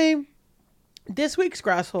going to say this week's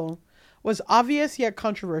Grasshole was obvious yet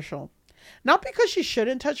controversial. Not because she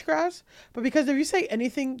shouldn't touch grass, but because if you say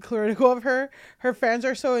anything critical of her fans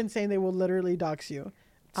are so insane they will literally dox you.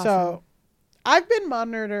 Awesome. So I've been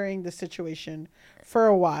monitoring the situation for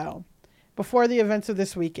a while before the events of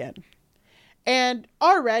this weekend. And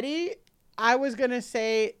already I was going to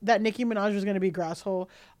say that Nicki Minaj was going to be Grasshole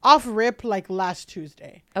off rip like last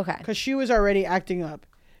Tuesday. Okay. Because she was already acting up.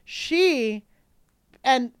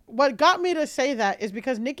 And what got me to say that is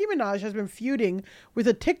because Nicki Minaj has been feuding with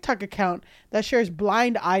a TikTok account that shares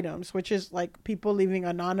blind items, which is like people leaving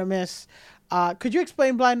anonymous. Could you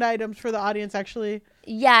explain blind items for the audience, actually?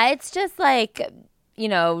 Yeah, it's just like,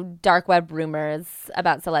 dark web rumors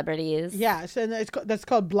about celebrities. Yes, and that's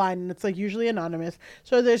called blind, and it's like usually anonymous.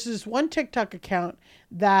 So there's this one TikTok account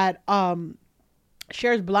that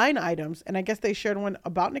shares blind items, and I guess they shared one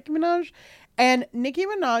about Nicki Minaj. And Nicki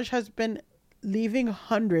Minaj has been leaving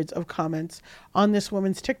hundreds of comments on this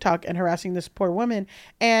woman's TikTok and harassing this poor woman.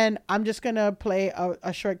 And I'm just going to play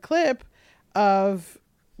a short clip of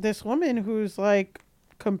this woman who's like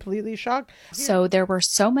completely shocked. So there were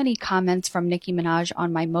so many comments from Nicki Minaj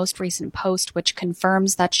on my most recent post, which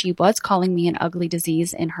confirms that she was calling me an ugly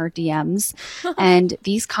disease in her DMs. And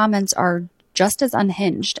these comments are just as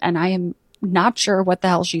unhinged, and I am not sure what the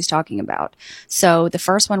hell she's talking about. So the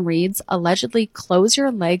first one reads, allegedly close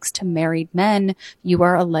your legs to married men. You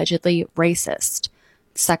are allegedly racist.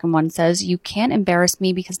 The second one says, you can't embarrass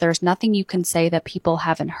me because there's nothing you can say that people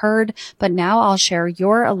haven't heard, but now I'll share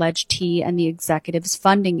your alleged tea and the executives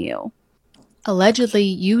funding you. Allegedly,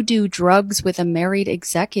 you do drugs with a married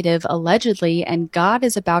executive, allegedly, and God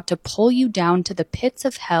is about to pull you down to the pits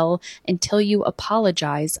of hell until you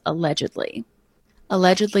apologize, allegedly.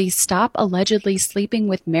 Allegedly, stop allegedly sleeping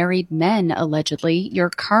with married men, allegedly. Your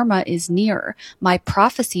karma is near. My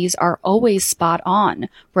prophecies are always spot on.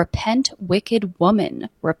 Repent, wicked woman.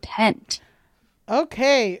 Repent.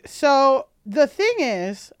 Okay, so the thing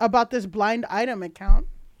is about this blind item account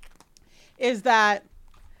is that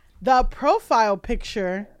the profile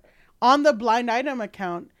picture on the blind item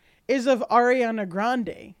account is of Ariana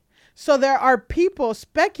Grande. So there are people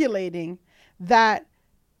speculating that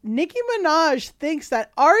Nicki Minaj thinks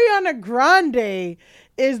that Ariana Grande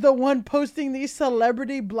is the one posting these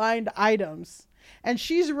celebrity blind items. And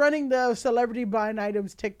she's running the celebrity blind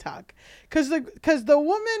items TikTok. Because the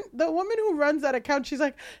woman who runs that account, she's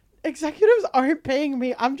like, executives aren't paying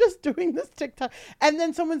me. I'm just doing this TikTok. And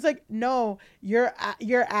then someone's like, no, your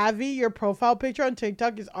Avi, your profile picture on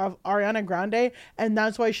TikTok is of Ariana Grande. And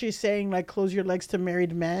that's why she's saying like, close your legs to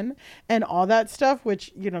married men and all that stuff,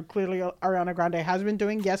 which, clearly Ariana Grande has been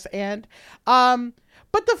doing. Yes. And,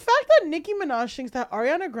 but the fact that Nicki Minaj thinks that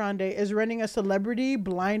Ariana Grande is running a celebrity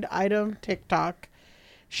blind item TikTok,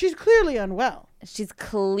 she's clearly unwell. She's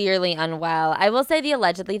clearly unwell. I will say the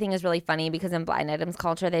allegedly thing is really funny because in blind items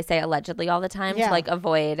culture, they say allegedly all the time to like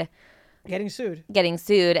avoid getting sued.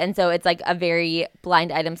 And so it's like a very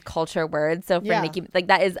blind items culture word. So for Nicki, like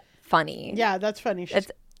that is funny. Yeah, that's funny.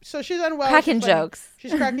 So she's unwell. Cracking jokes.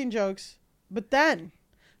 She's cracking jokes. But then,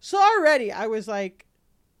 so already I was like,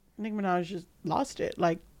 Nicki Minaj just lost it.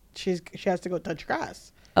 Like she has to go touch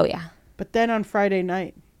grass. Oh, yeah. But then on Friday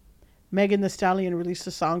night, Megan Thee Stallion released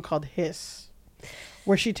a song called Hiss,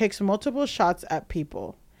 where she takes multiple shots at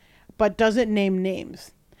people, but doesn't name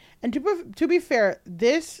names. And to be fair,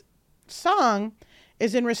 this song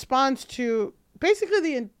is in response to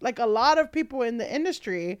basically a lot of people in the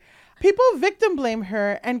industry. People victim blame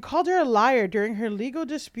her and called her a liar during her legal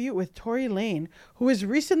dispute with Tory Lanez, who was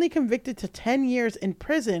recently convicted to 10 years in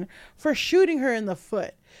prison for shooting her in the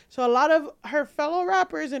foot. So a lot of her fellow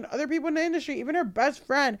rappers and other people in the industry, even her best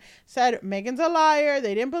friend, said Megan's a liar.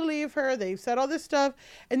 They didn't believe her. They said all this stuff.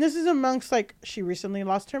 And this is amongst, like, she recently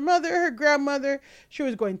lost her mother, her grandmother. She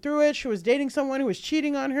was going through it. She was dating someone who was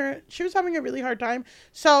cheating on her. She was having a really hard time.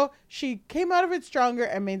 So she came out of it stronger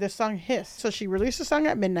and made this song Hiss. So she released the song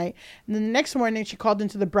at midnight. And then the next morning, she called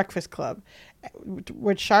into the Breakfast Club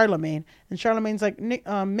with Charlamagne. And Charlamagne's like,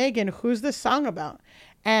 Megan, who's this song about?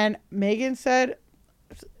 And Megan said,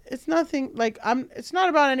 it's nothing, like, it's not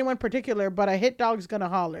about anyone particular, but a hit dog's gonna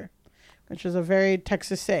holler, which is a very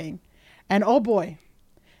Texas saying. And oh boy,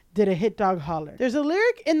 did a hit dog holler. There's a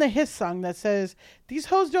lyric in the Hiss song that says, these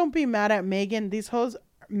hoes don't be mad at Megan, these hoes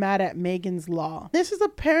mad at Megan's law. This is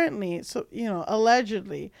apparently,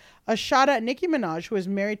 allegedly, a shot at Nicki Minaj, who is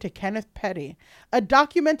married to Kenneth Petty, a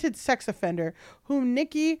documented sex offender whom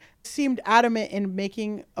Nicki seemed adamant in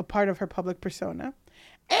making a part of her public persona.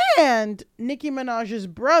 And Nicki Minaj's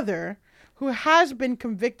brother, who has been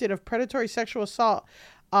convicted of predatory sexual assault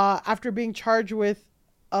after being charged with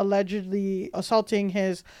allegedly assaulting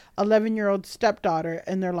his 11-year-old stepdaughter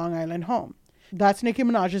in their Long Island home. That's Nicki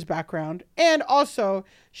Minaj's background. And also,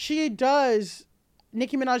 Nicki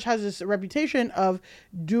Minaj has this reputation of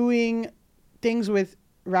doing things with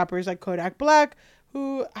rappers like Kodak Black,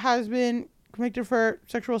 who has been convicted for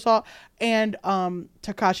sexual assault, and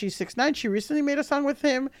Tekashi 6ix9ine. She recently made a song with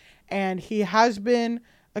him, and he has been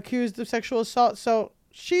accused of sexual assault. So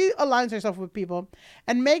she aligns herself with people.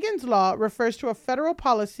 And Megan's Law refers to a federal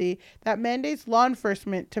policy that mandates law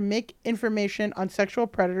enforcement to make information on sexual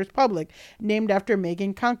predators public, named after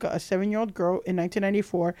Megan Kanka, a 7-year-old girl in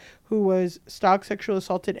 1994 who was stalked, sexually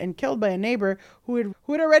assaulted, and killed by a neighbor who had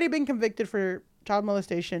already been convicted for child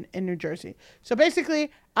molestation in New Jersey. So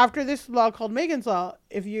basically, after this law called Megan's Law,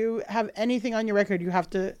 if you have anything on your record, you have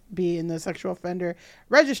to be in the sexual offender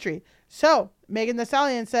registry. So Megan Thee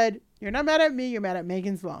Stallion said, "You're not mad at me, you're mad at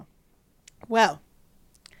Megan's Law." Well,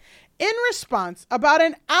 in response, about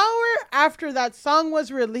an hour after that song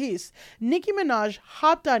was released, Nicki Minaj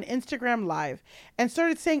hopped on Instagram Live and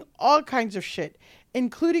started saying all kinds of shit,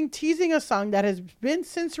 including teasing a song that has been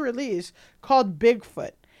since released called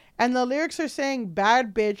Bigfoot. And the lyrics are saying,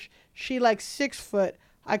 "Bad bitch, she like 6 foot.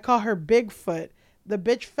 I call her Bigfoot. The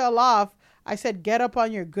bitch fell off. I said, get up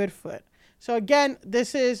on your good foot." So again,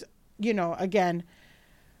 this is, again,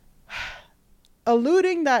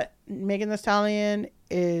 alluding that Megan Thee Stallion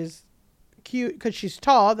is cute because she's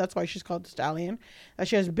tall. That's why she's called the Stallion. That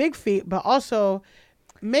she has big feet, but also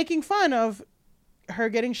making fun of her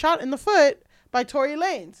getting shot in the foot by Tory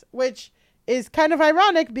Lanez, which is kind of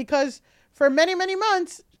ironic because for many, many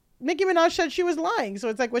months, Nicki Minaj said she was lying. So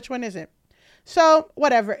it's like, which one is it? So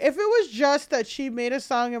whatever. If it was just that she made a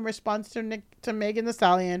song in response to Megan Thee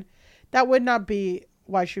Stallion, that would not be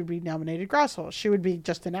why she would be nominated Grasshole. She would be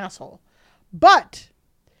just an asshole. But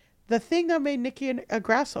the thing that made Nicki a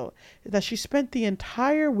Grasshole is that she spent the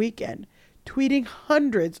entire weekend tweeting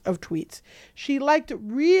hundreds of tweets. She liked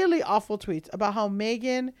really awful tweets about how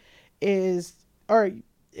Megan is ugly,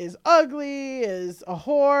 is a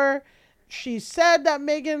whore. She said that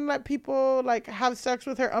Megan let people have sex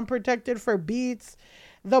with her unprotected for beats.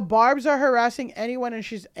 The Barbs are harassing anyone, and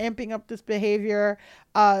she's amping up this behavior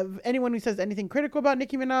of anyone who says anything critical about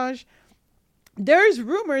Nicki Minaj. There's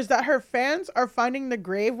rumors that her fans are finding the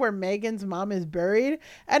grave where Megan's mom is buried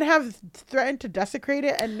and have threatened to desecrate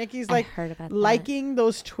it. And Nicki's liking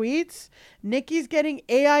those tweets. Nicki's getting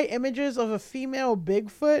AI images of a female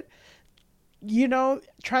Bigfoot,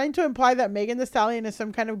 trying to imply that Megan Thee Stallion is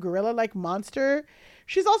some kind of gorilla-like monster.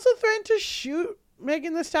 She's also threatened to shoot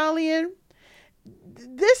Megan Thee Stallion.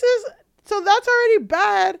 So that's already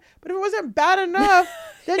bad. But if it wasn't bad enough,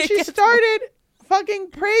 then she started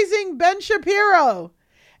fucking praising Ben Shapiro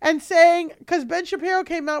and saying, because Ben Shapiro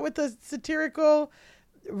came out with a satirical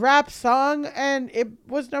rap song and it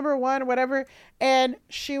was #1 or whatever, and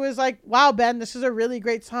she was like, "Wow, Ben, this is a really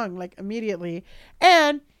great song," immediately.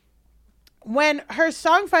 And when her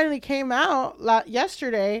song finally came out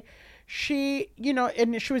yesterday, she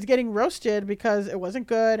she was getting roasted because it wasn't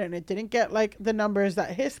good and it didn't get the numbers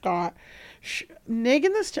that his got.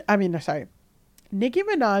 Nicki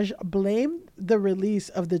Minaj blamed the release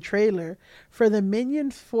of the trailer for the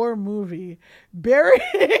Minions 4 movie,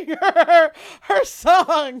 burying her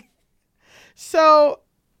song. So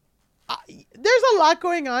there's a lot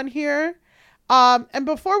going on here. And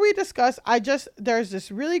before we discuss, there's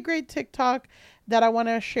this really great TikTok that I want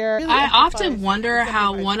to share. I often wonder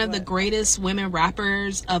how one of the greatest women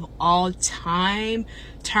rappers of all time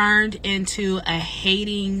turned into a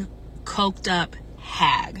hating, coked up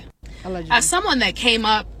hag. Allegedly. As someone that came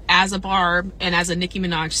up as a Barb and as a Nicki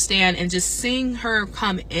Minaj stan, and just seeing her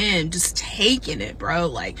come in, just taking it,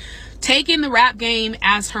 bro, taking the rap game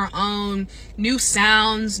as her own, new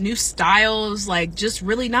sounds, new styles, just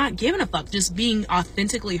really not giving a fuck, just being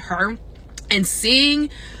authentically her, and seeing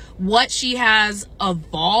what she has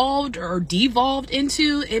evolved or devolved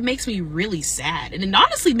into, it makes me really sad. And it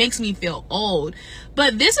honestly makes me feel old.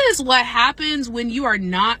 But this is what happens when you are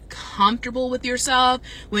not comfortable with yourself,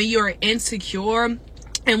 when you're insecure,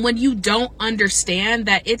 and when you don't understand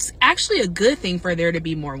that it's actually a good thing for there to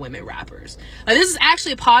be more women rappers. This is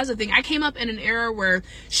actually a positive thing. I came up in an era where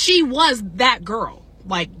she was that girl.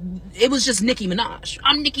 It was just Nicki Minaj.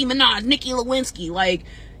 I'm Nicki Minaj, Nicki Lewinsky.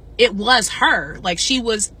 It was her. She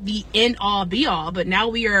was the end all be all. But now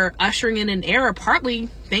we are ushering in an era, partly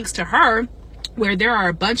thanks to her, where there are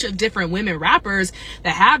a bunch of different women rappers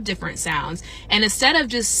that have different sounds. And instead of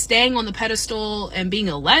just staying on the pedestal and being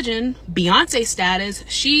a legend, Beyonce status,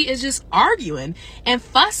 she is just arguing and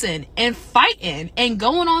fussing and fighting and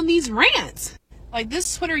going on these rants.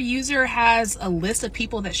 This Twitter user has a list of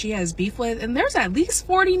people that she has beef with, and there's at least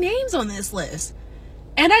 40 names on this list.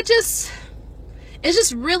 And it's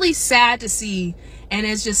just really sad to see, and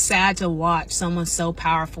it's just sad to watch someone so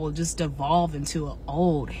powerful just devolve into an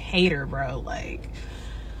old hater, bro.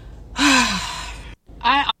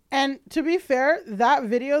 And to be fair, that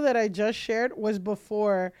video that I just shared was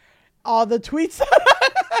before all the tweets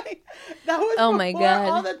that was oh my God.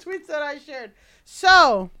 all the tweets that I shared.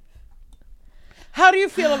 So, how do you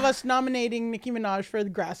feel of us nominating Nicki Minaj for the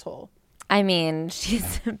grass hole? I mean,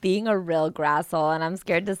 she's being a real grasshole, and I'm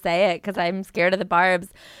scared to say it because I'm scared of the barbs.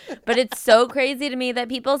 But it's so crazy to me that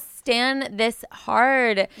people stand this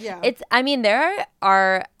hard. Yeah. I mean, there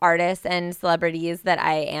are artists and celebrities that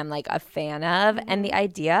I am like a fan of, and the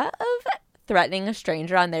idea of threatening a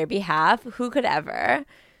stranger on their behalf, who could ever?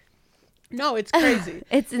 No, it's crazy.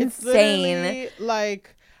 It's insane. Literally,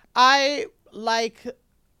 like, I like,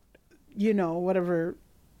 whatever,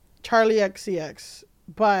 Charlie XCX,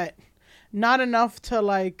 but not enough to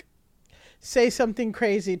like say something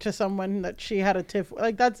crazy to someone that she had a tiff.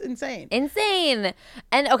 Like, that's insane.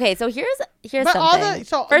 And okay, so here's but something.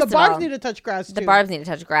 The barbs need to touch grass too. The barbs need to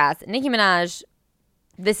touch grass. Nicki Minaj,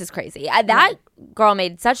 this is crazy. That girl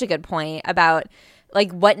made such a good point about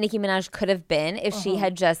like what Nicki Minaj could have been if she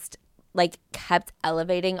had just like kept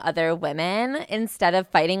elevating other women instead of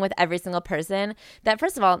fighting with every single person. That,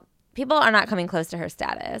 first of all, people are not coming close to her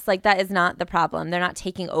status. Like, that is not the problem. They're not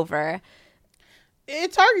taking over.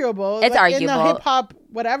 It's arguable. It's like, arguable. In the hip-hop,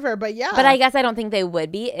 whatever, but yeah. But I guess I don't think they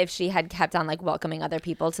would be if she had kept on, like, welcoming other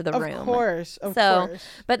people to the room. Of course.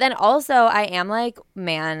 But then also, I am like,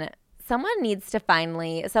 man, someone needs to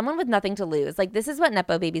someone with nothing to lose. Like, this is what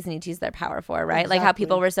Nepo babies need to use their power for, right? Exactly. Like how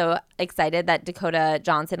people were so excited that Dakota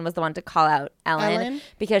Johnson was the one to call out Ellen?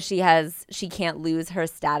 Because she can't lose her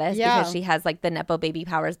status because she has like the Nepo baby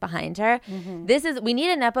powers behind her. Mm-hmm. We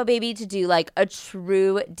need a Nepo baby to do like a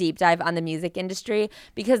true deep dive on the music industry,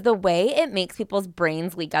 because the way it makes people's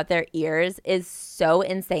brains leak out their ears is so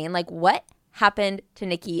insane. Like, what happened to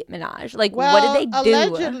Nicki Minaj? Like, what did they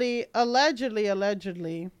do?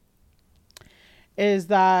 Allegedly, is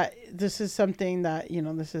that this is something that,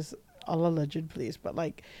 this is all alleged, please, but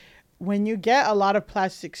like when you get a lot of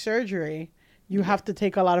plastic surgery, you have to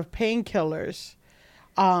take a lot of painkillers.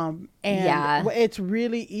 And it's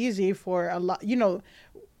really easy for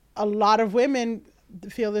a lot of women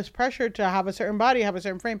feel this pressure to have a certain body, have a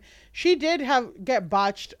certain frame. She did get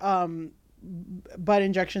botched butt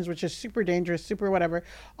injections, which is super dangerous, super whatever.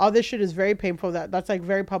 All this shit is very painful. That's like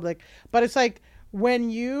very public. But it's like, when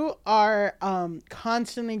you are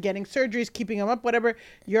constantly getting surgeries, keeping them up, whatever,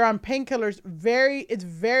 you're on painkillers, it's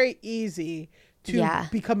very easy to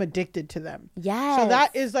become addicted to them. Yes. So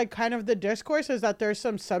that is like kind of the discourse, is that there's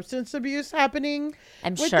some substance abuse happening.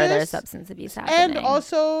 I'm sure there's substance abuse happening. And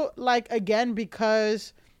also, like, again,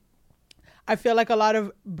 because I feel like a lot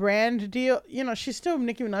of brand deal, she's still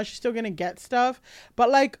Nicki Minaj, she's still going to get stuff. But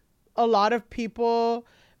like a lot of people,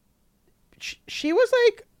 she was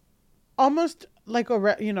like almost like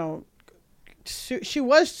she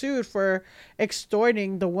was sued for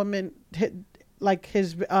extorting the woman, like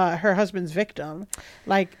her husband's victim,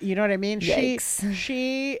 like, you know what I mean?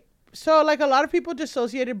 Yikes. So like a lot of people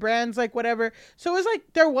dissociated brands, like whatever. So it was like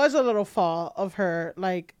there was a little fall of her,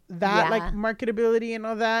 like that, like marketability and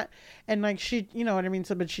all that, and like she, you know what I mean?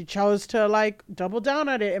 So, but she chose to like double down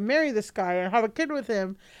on it and marry this guy and have a kid with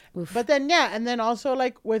him. Oof. But then and then also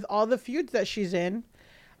like with all the feuds that she's in,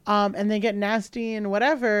 and they get nasty and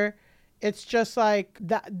whatever, it's just like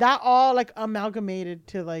that all like amalgamated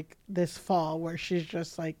to like this fall where she's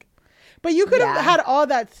just like, but you could have had all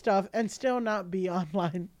that stuff and still not be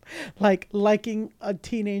online, like liking a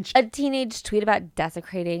teenage tweet about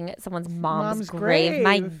desecrating someone's mom's grave.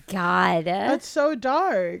 My God, that's so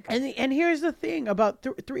dark. And here's the thing about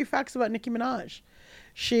three facts about Nicki Minaj.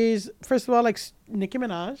 She's, first of all, like Nicki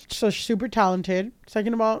Minaj, so she's super talented.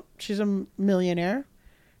 Second of all, she's a millionaire.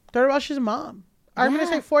 Third of all, she's a mom. I'm going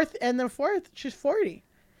to say fourth, she's 40.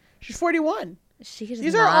 She's 41.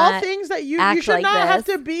 These are all things that you should like not have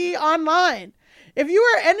to be online. If you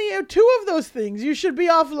are any two of those things, you should be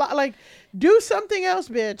off. Like, do something else,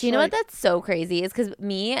 bitch. Do you know what that's so crazy is? Because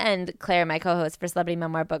me and Claire, my co-host for Celebrity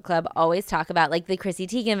Memoir Book Club, always talk about like the Chrissy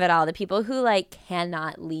Teigen of it all, the people who like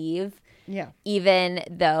cannot leave, even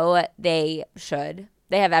though they should.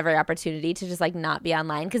 They have every opportunity to just like not be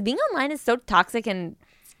online, because being online is so toxic and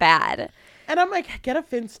bad. And I'm like, get a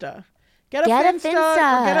Finsta. Get a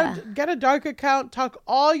Finsta. Get a dark account. Talk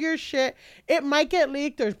all your shit. It might get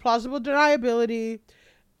leaked. There's plausible deniability.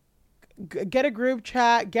 Get a group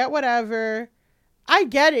chat. Get whatever. I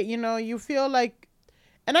get it. You feel like,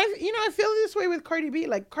 and I feel this way with Cardi B.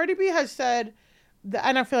 Like, Cardi B has said,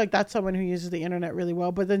 and I feel like that's someone who uses the internet really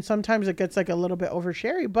well, but then sometimes it gets like a little bit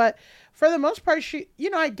oversharing. But for the most part, she,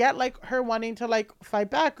 I get like her wanting to like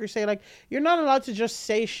fight back or say like, you're not allowed to just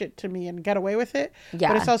say shit to me and get away with it. Yeah.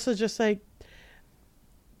 But it's also just like,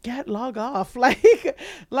 log off.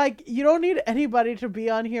 Like you don't need anybody to be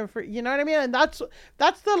on here for, you know what I mean? And that's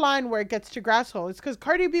the line where it gets to grass hole. It's because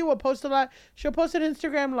Cardi B will post a lot. She'll post an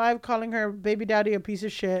Instagram live calling her baby daddy a piece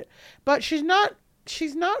of shit, but she's not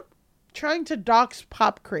trying to dox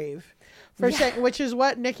Pop Crave for saying, which is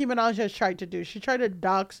what Nicki Minaj has tried to do. She tried to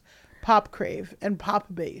dox Pop Crave and Pop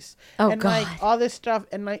Bass and God. Like all this stuff,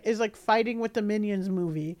 and like is like fighting with the Minions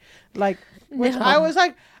movie, like which I was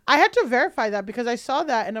like, I had to verify that because I saw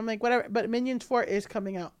that and I'm like, whatever. But Minions 4 is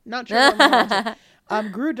coming out. Not sure.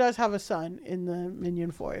 Gru does have a son in the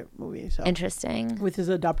Minion 4 movie. So interesting. With his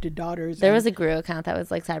adopted daughters. There was a Gru account that was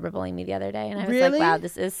like cyberbullying me the other day, and I was like, wow,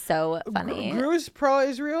 this is so funny. Gru's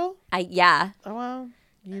pro-Israel? Yeah. Oh wow,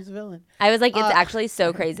 he's a villain. I was like, it's actually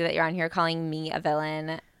so crazy that you're on here calling me a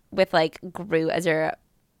villain with like Gru as your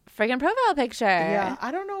friggin' profile picture. Yeah,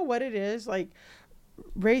 I don't know what it is. Like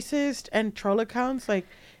racist and troll accounts, like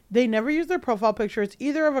they never use their profile picture. It's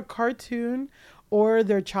either of a cartoon or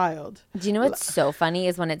their child. Do you know what's so funny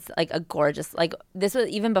is when it's like a gorgeous, like this was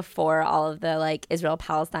even before all of the like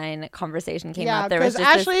Israel-Palestine conversation came up. Yeah, because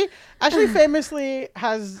Ashley famously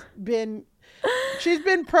has been, she's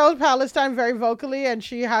been pro-Palestine very vocally, and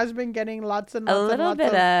she has been getting lots of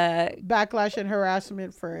backlash and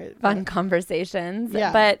harassment for it. Fun conversations.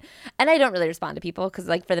 Yeah. But, and I don't really respond to people because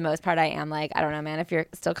like for the most part I am like, I don't know, man, if you're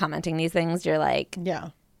still commenting these things, you're like, yeah.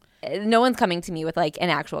 No one's coming to me with like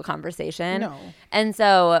an actual conversation. No. And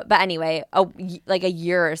so, but anyway, like a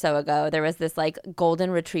year or so ago, there was this like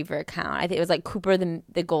golden retriever account. I think it was like Cooper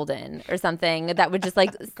the Golden or something that would just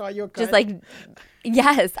like, just like,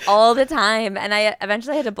 yes, all the time. And I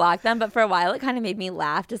eventually had to block them. But for a while, it kind of made me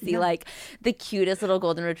laugh to see like the cutest little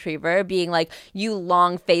golden retriever being like, you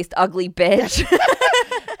long-faced ugly bitch.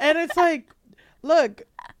 And it's like, look.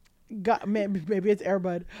 God, maybe it's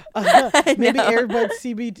Airbud. Maybe Airbud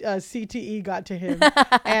CTE got to him,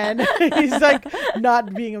 and he's like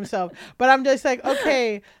not being himself. But I'm just like,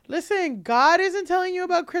 okay, listen, God isn't telling you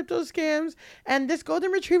about crypto scams, and this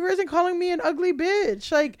golden retriever isn't calling me an ugly bitch.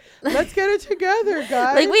 Like, let's get it together,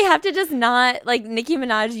 guys. Like, we have to just not like Nicki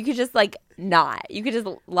Minaj. You could just like not. You could just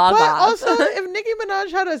log off. But also, if Nicki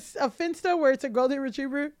Minaj had a Finsta where it's a golden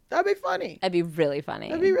retriever, that'd be funny. That'd be really funny.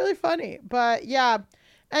 That'd be really funny. But yeah.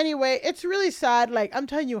 Anyway, it's really sad. Like, I'm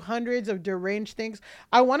telling you, hundreds of deranged things.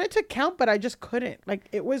 I wanted to count, but I just couldn't. Like,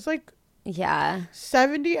 it was like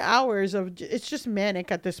 70 hours of, it's just manic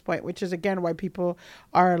at this point, which is, again, why people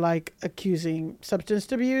are, like, accusing substance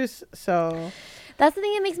abuse. So that's the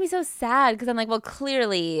thing that makes me so sad, because I'm like, well,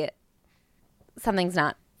 clearly something's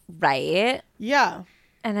not right. Yeah.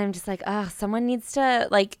 And I'm just like, oh, someone needs to,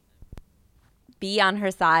 like, be on her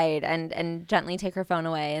side and gently take her phone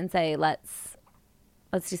away and say, let's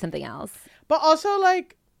do something else. But also,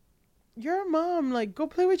 like, you're a mom. Like, go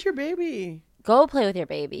play with your baby. Go play with your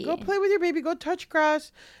baby. Go play with your baby. Go touch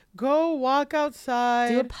grass. Go walk outside.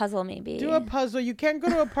 Do a puzzle, maybe. Do a puzzle. You can't go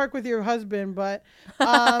to a park with your husband, but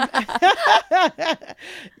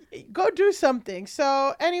go do something.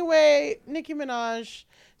 So, anyway, Nicki Minaj,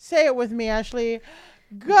 say it with me, Ashley.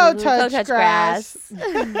 Go touch grass.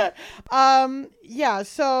 Yeah,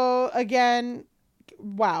 so, again...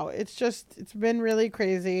 Wow, it's been really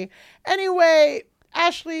crazy. Anyway,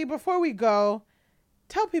 Ashley, before we go,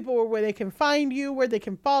 tell people where they can find you, where they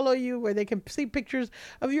can follow you, where they can see pictures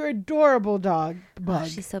of your adorable dog, Bug. Oh,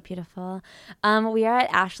 she's so beautiful. We are at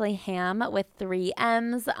Ashley Ham with 3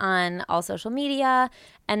 M's on all social media,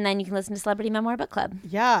 and then you can listen to Celebrity Memoir Book Club.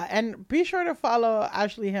 Yeah, and be sure to follow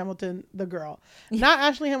Ashley Hamilton, the girl. Not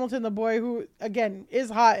Ashley Hamilton, the boy, who, again, is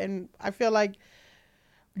hot, and I feel like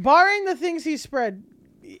barring the things he spread,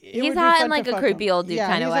 he's hot in like a creepy old dude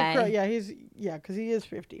kind of way. Because he is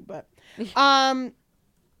 50. But, and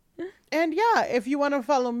yeah, if you want to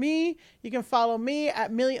follow me, you can follow me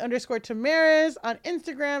at Millie_Tamarez on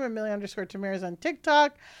Instagram and Millie_Tamarez on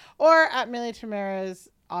TikTok, or at Millie Tamarez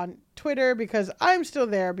on Twitter, because I'm still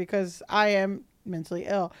there because I am mentally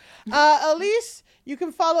ill. Elise, you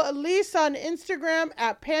can follow Elise on Instagram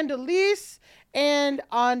at Pandalise, and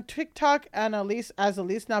on TikTok and Elise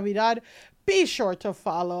Navidad. Be sure to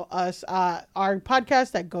follow us, our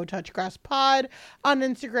podcast at Go Touch Grass Pod on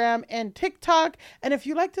Instagram and TikTok. And if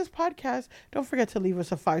you like this podcast, don't forget to leave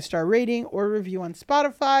us a 5-star rating or review on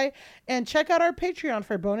Spotify, and check out our Patreon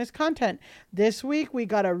for bonus content. This week, we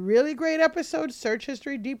got a really great episode, Search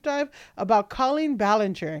History Deep Dive, about Colleen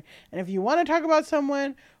Ballinger. And if you want to talk about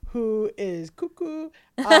someone who is cuckoo,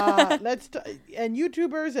 and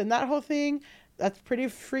YouTubers and that whole thing, that's pretty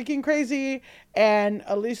freaking crazy. And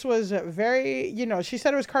Elise was very, she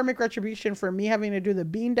said it was karmic retribution for me having to do the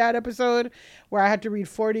Bean Dad episode where I had to read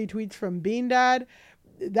 40 tweets from Bean Dad.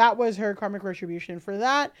 that was her karmic retribution for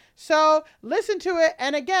that. So listen to it.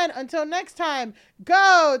 And again, until next time,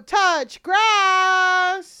 go touch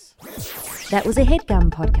grass. That was a HeadGum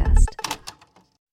podcast.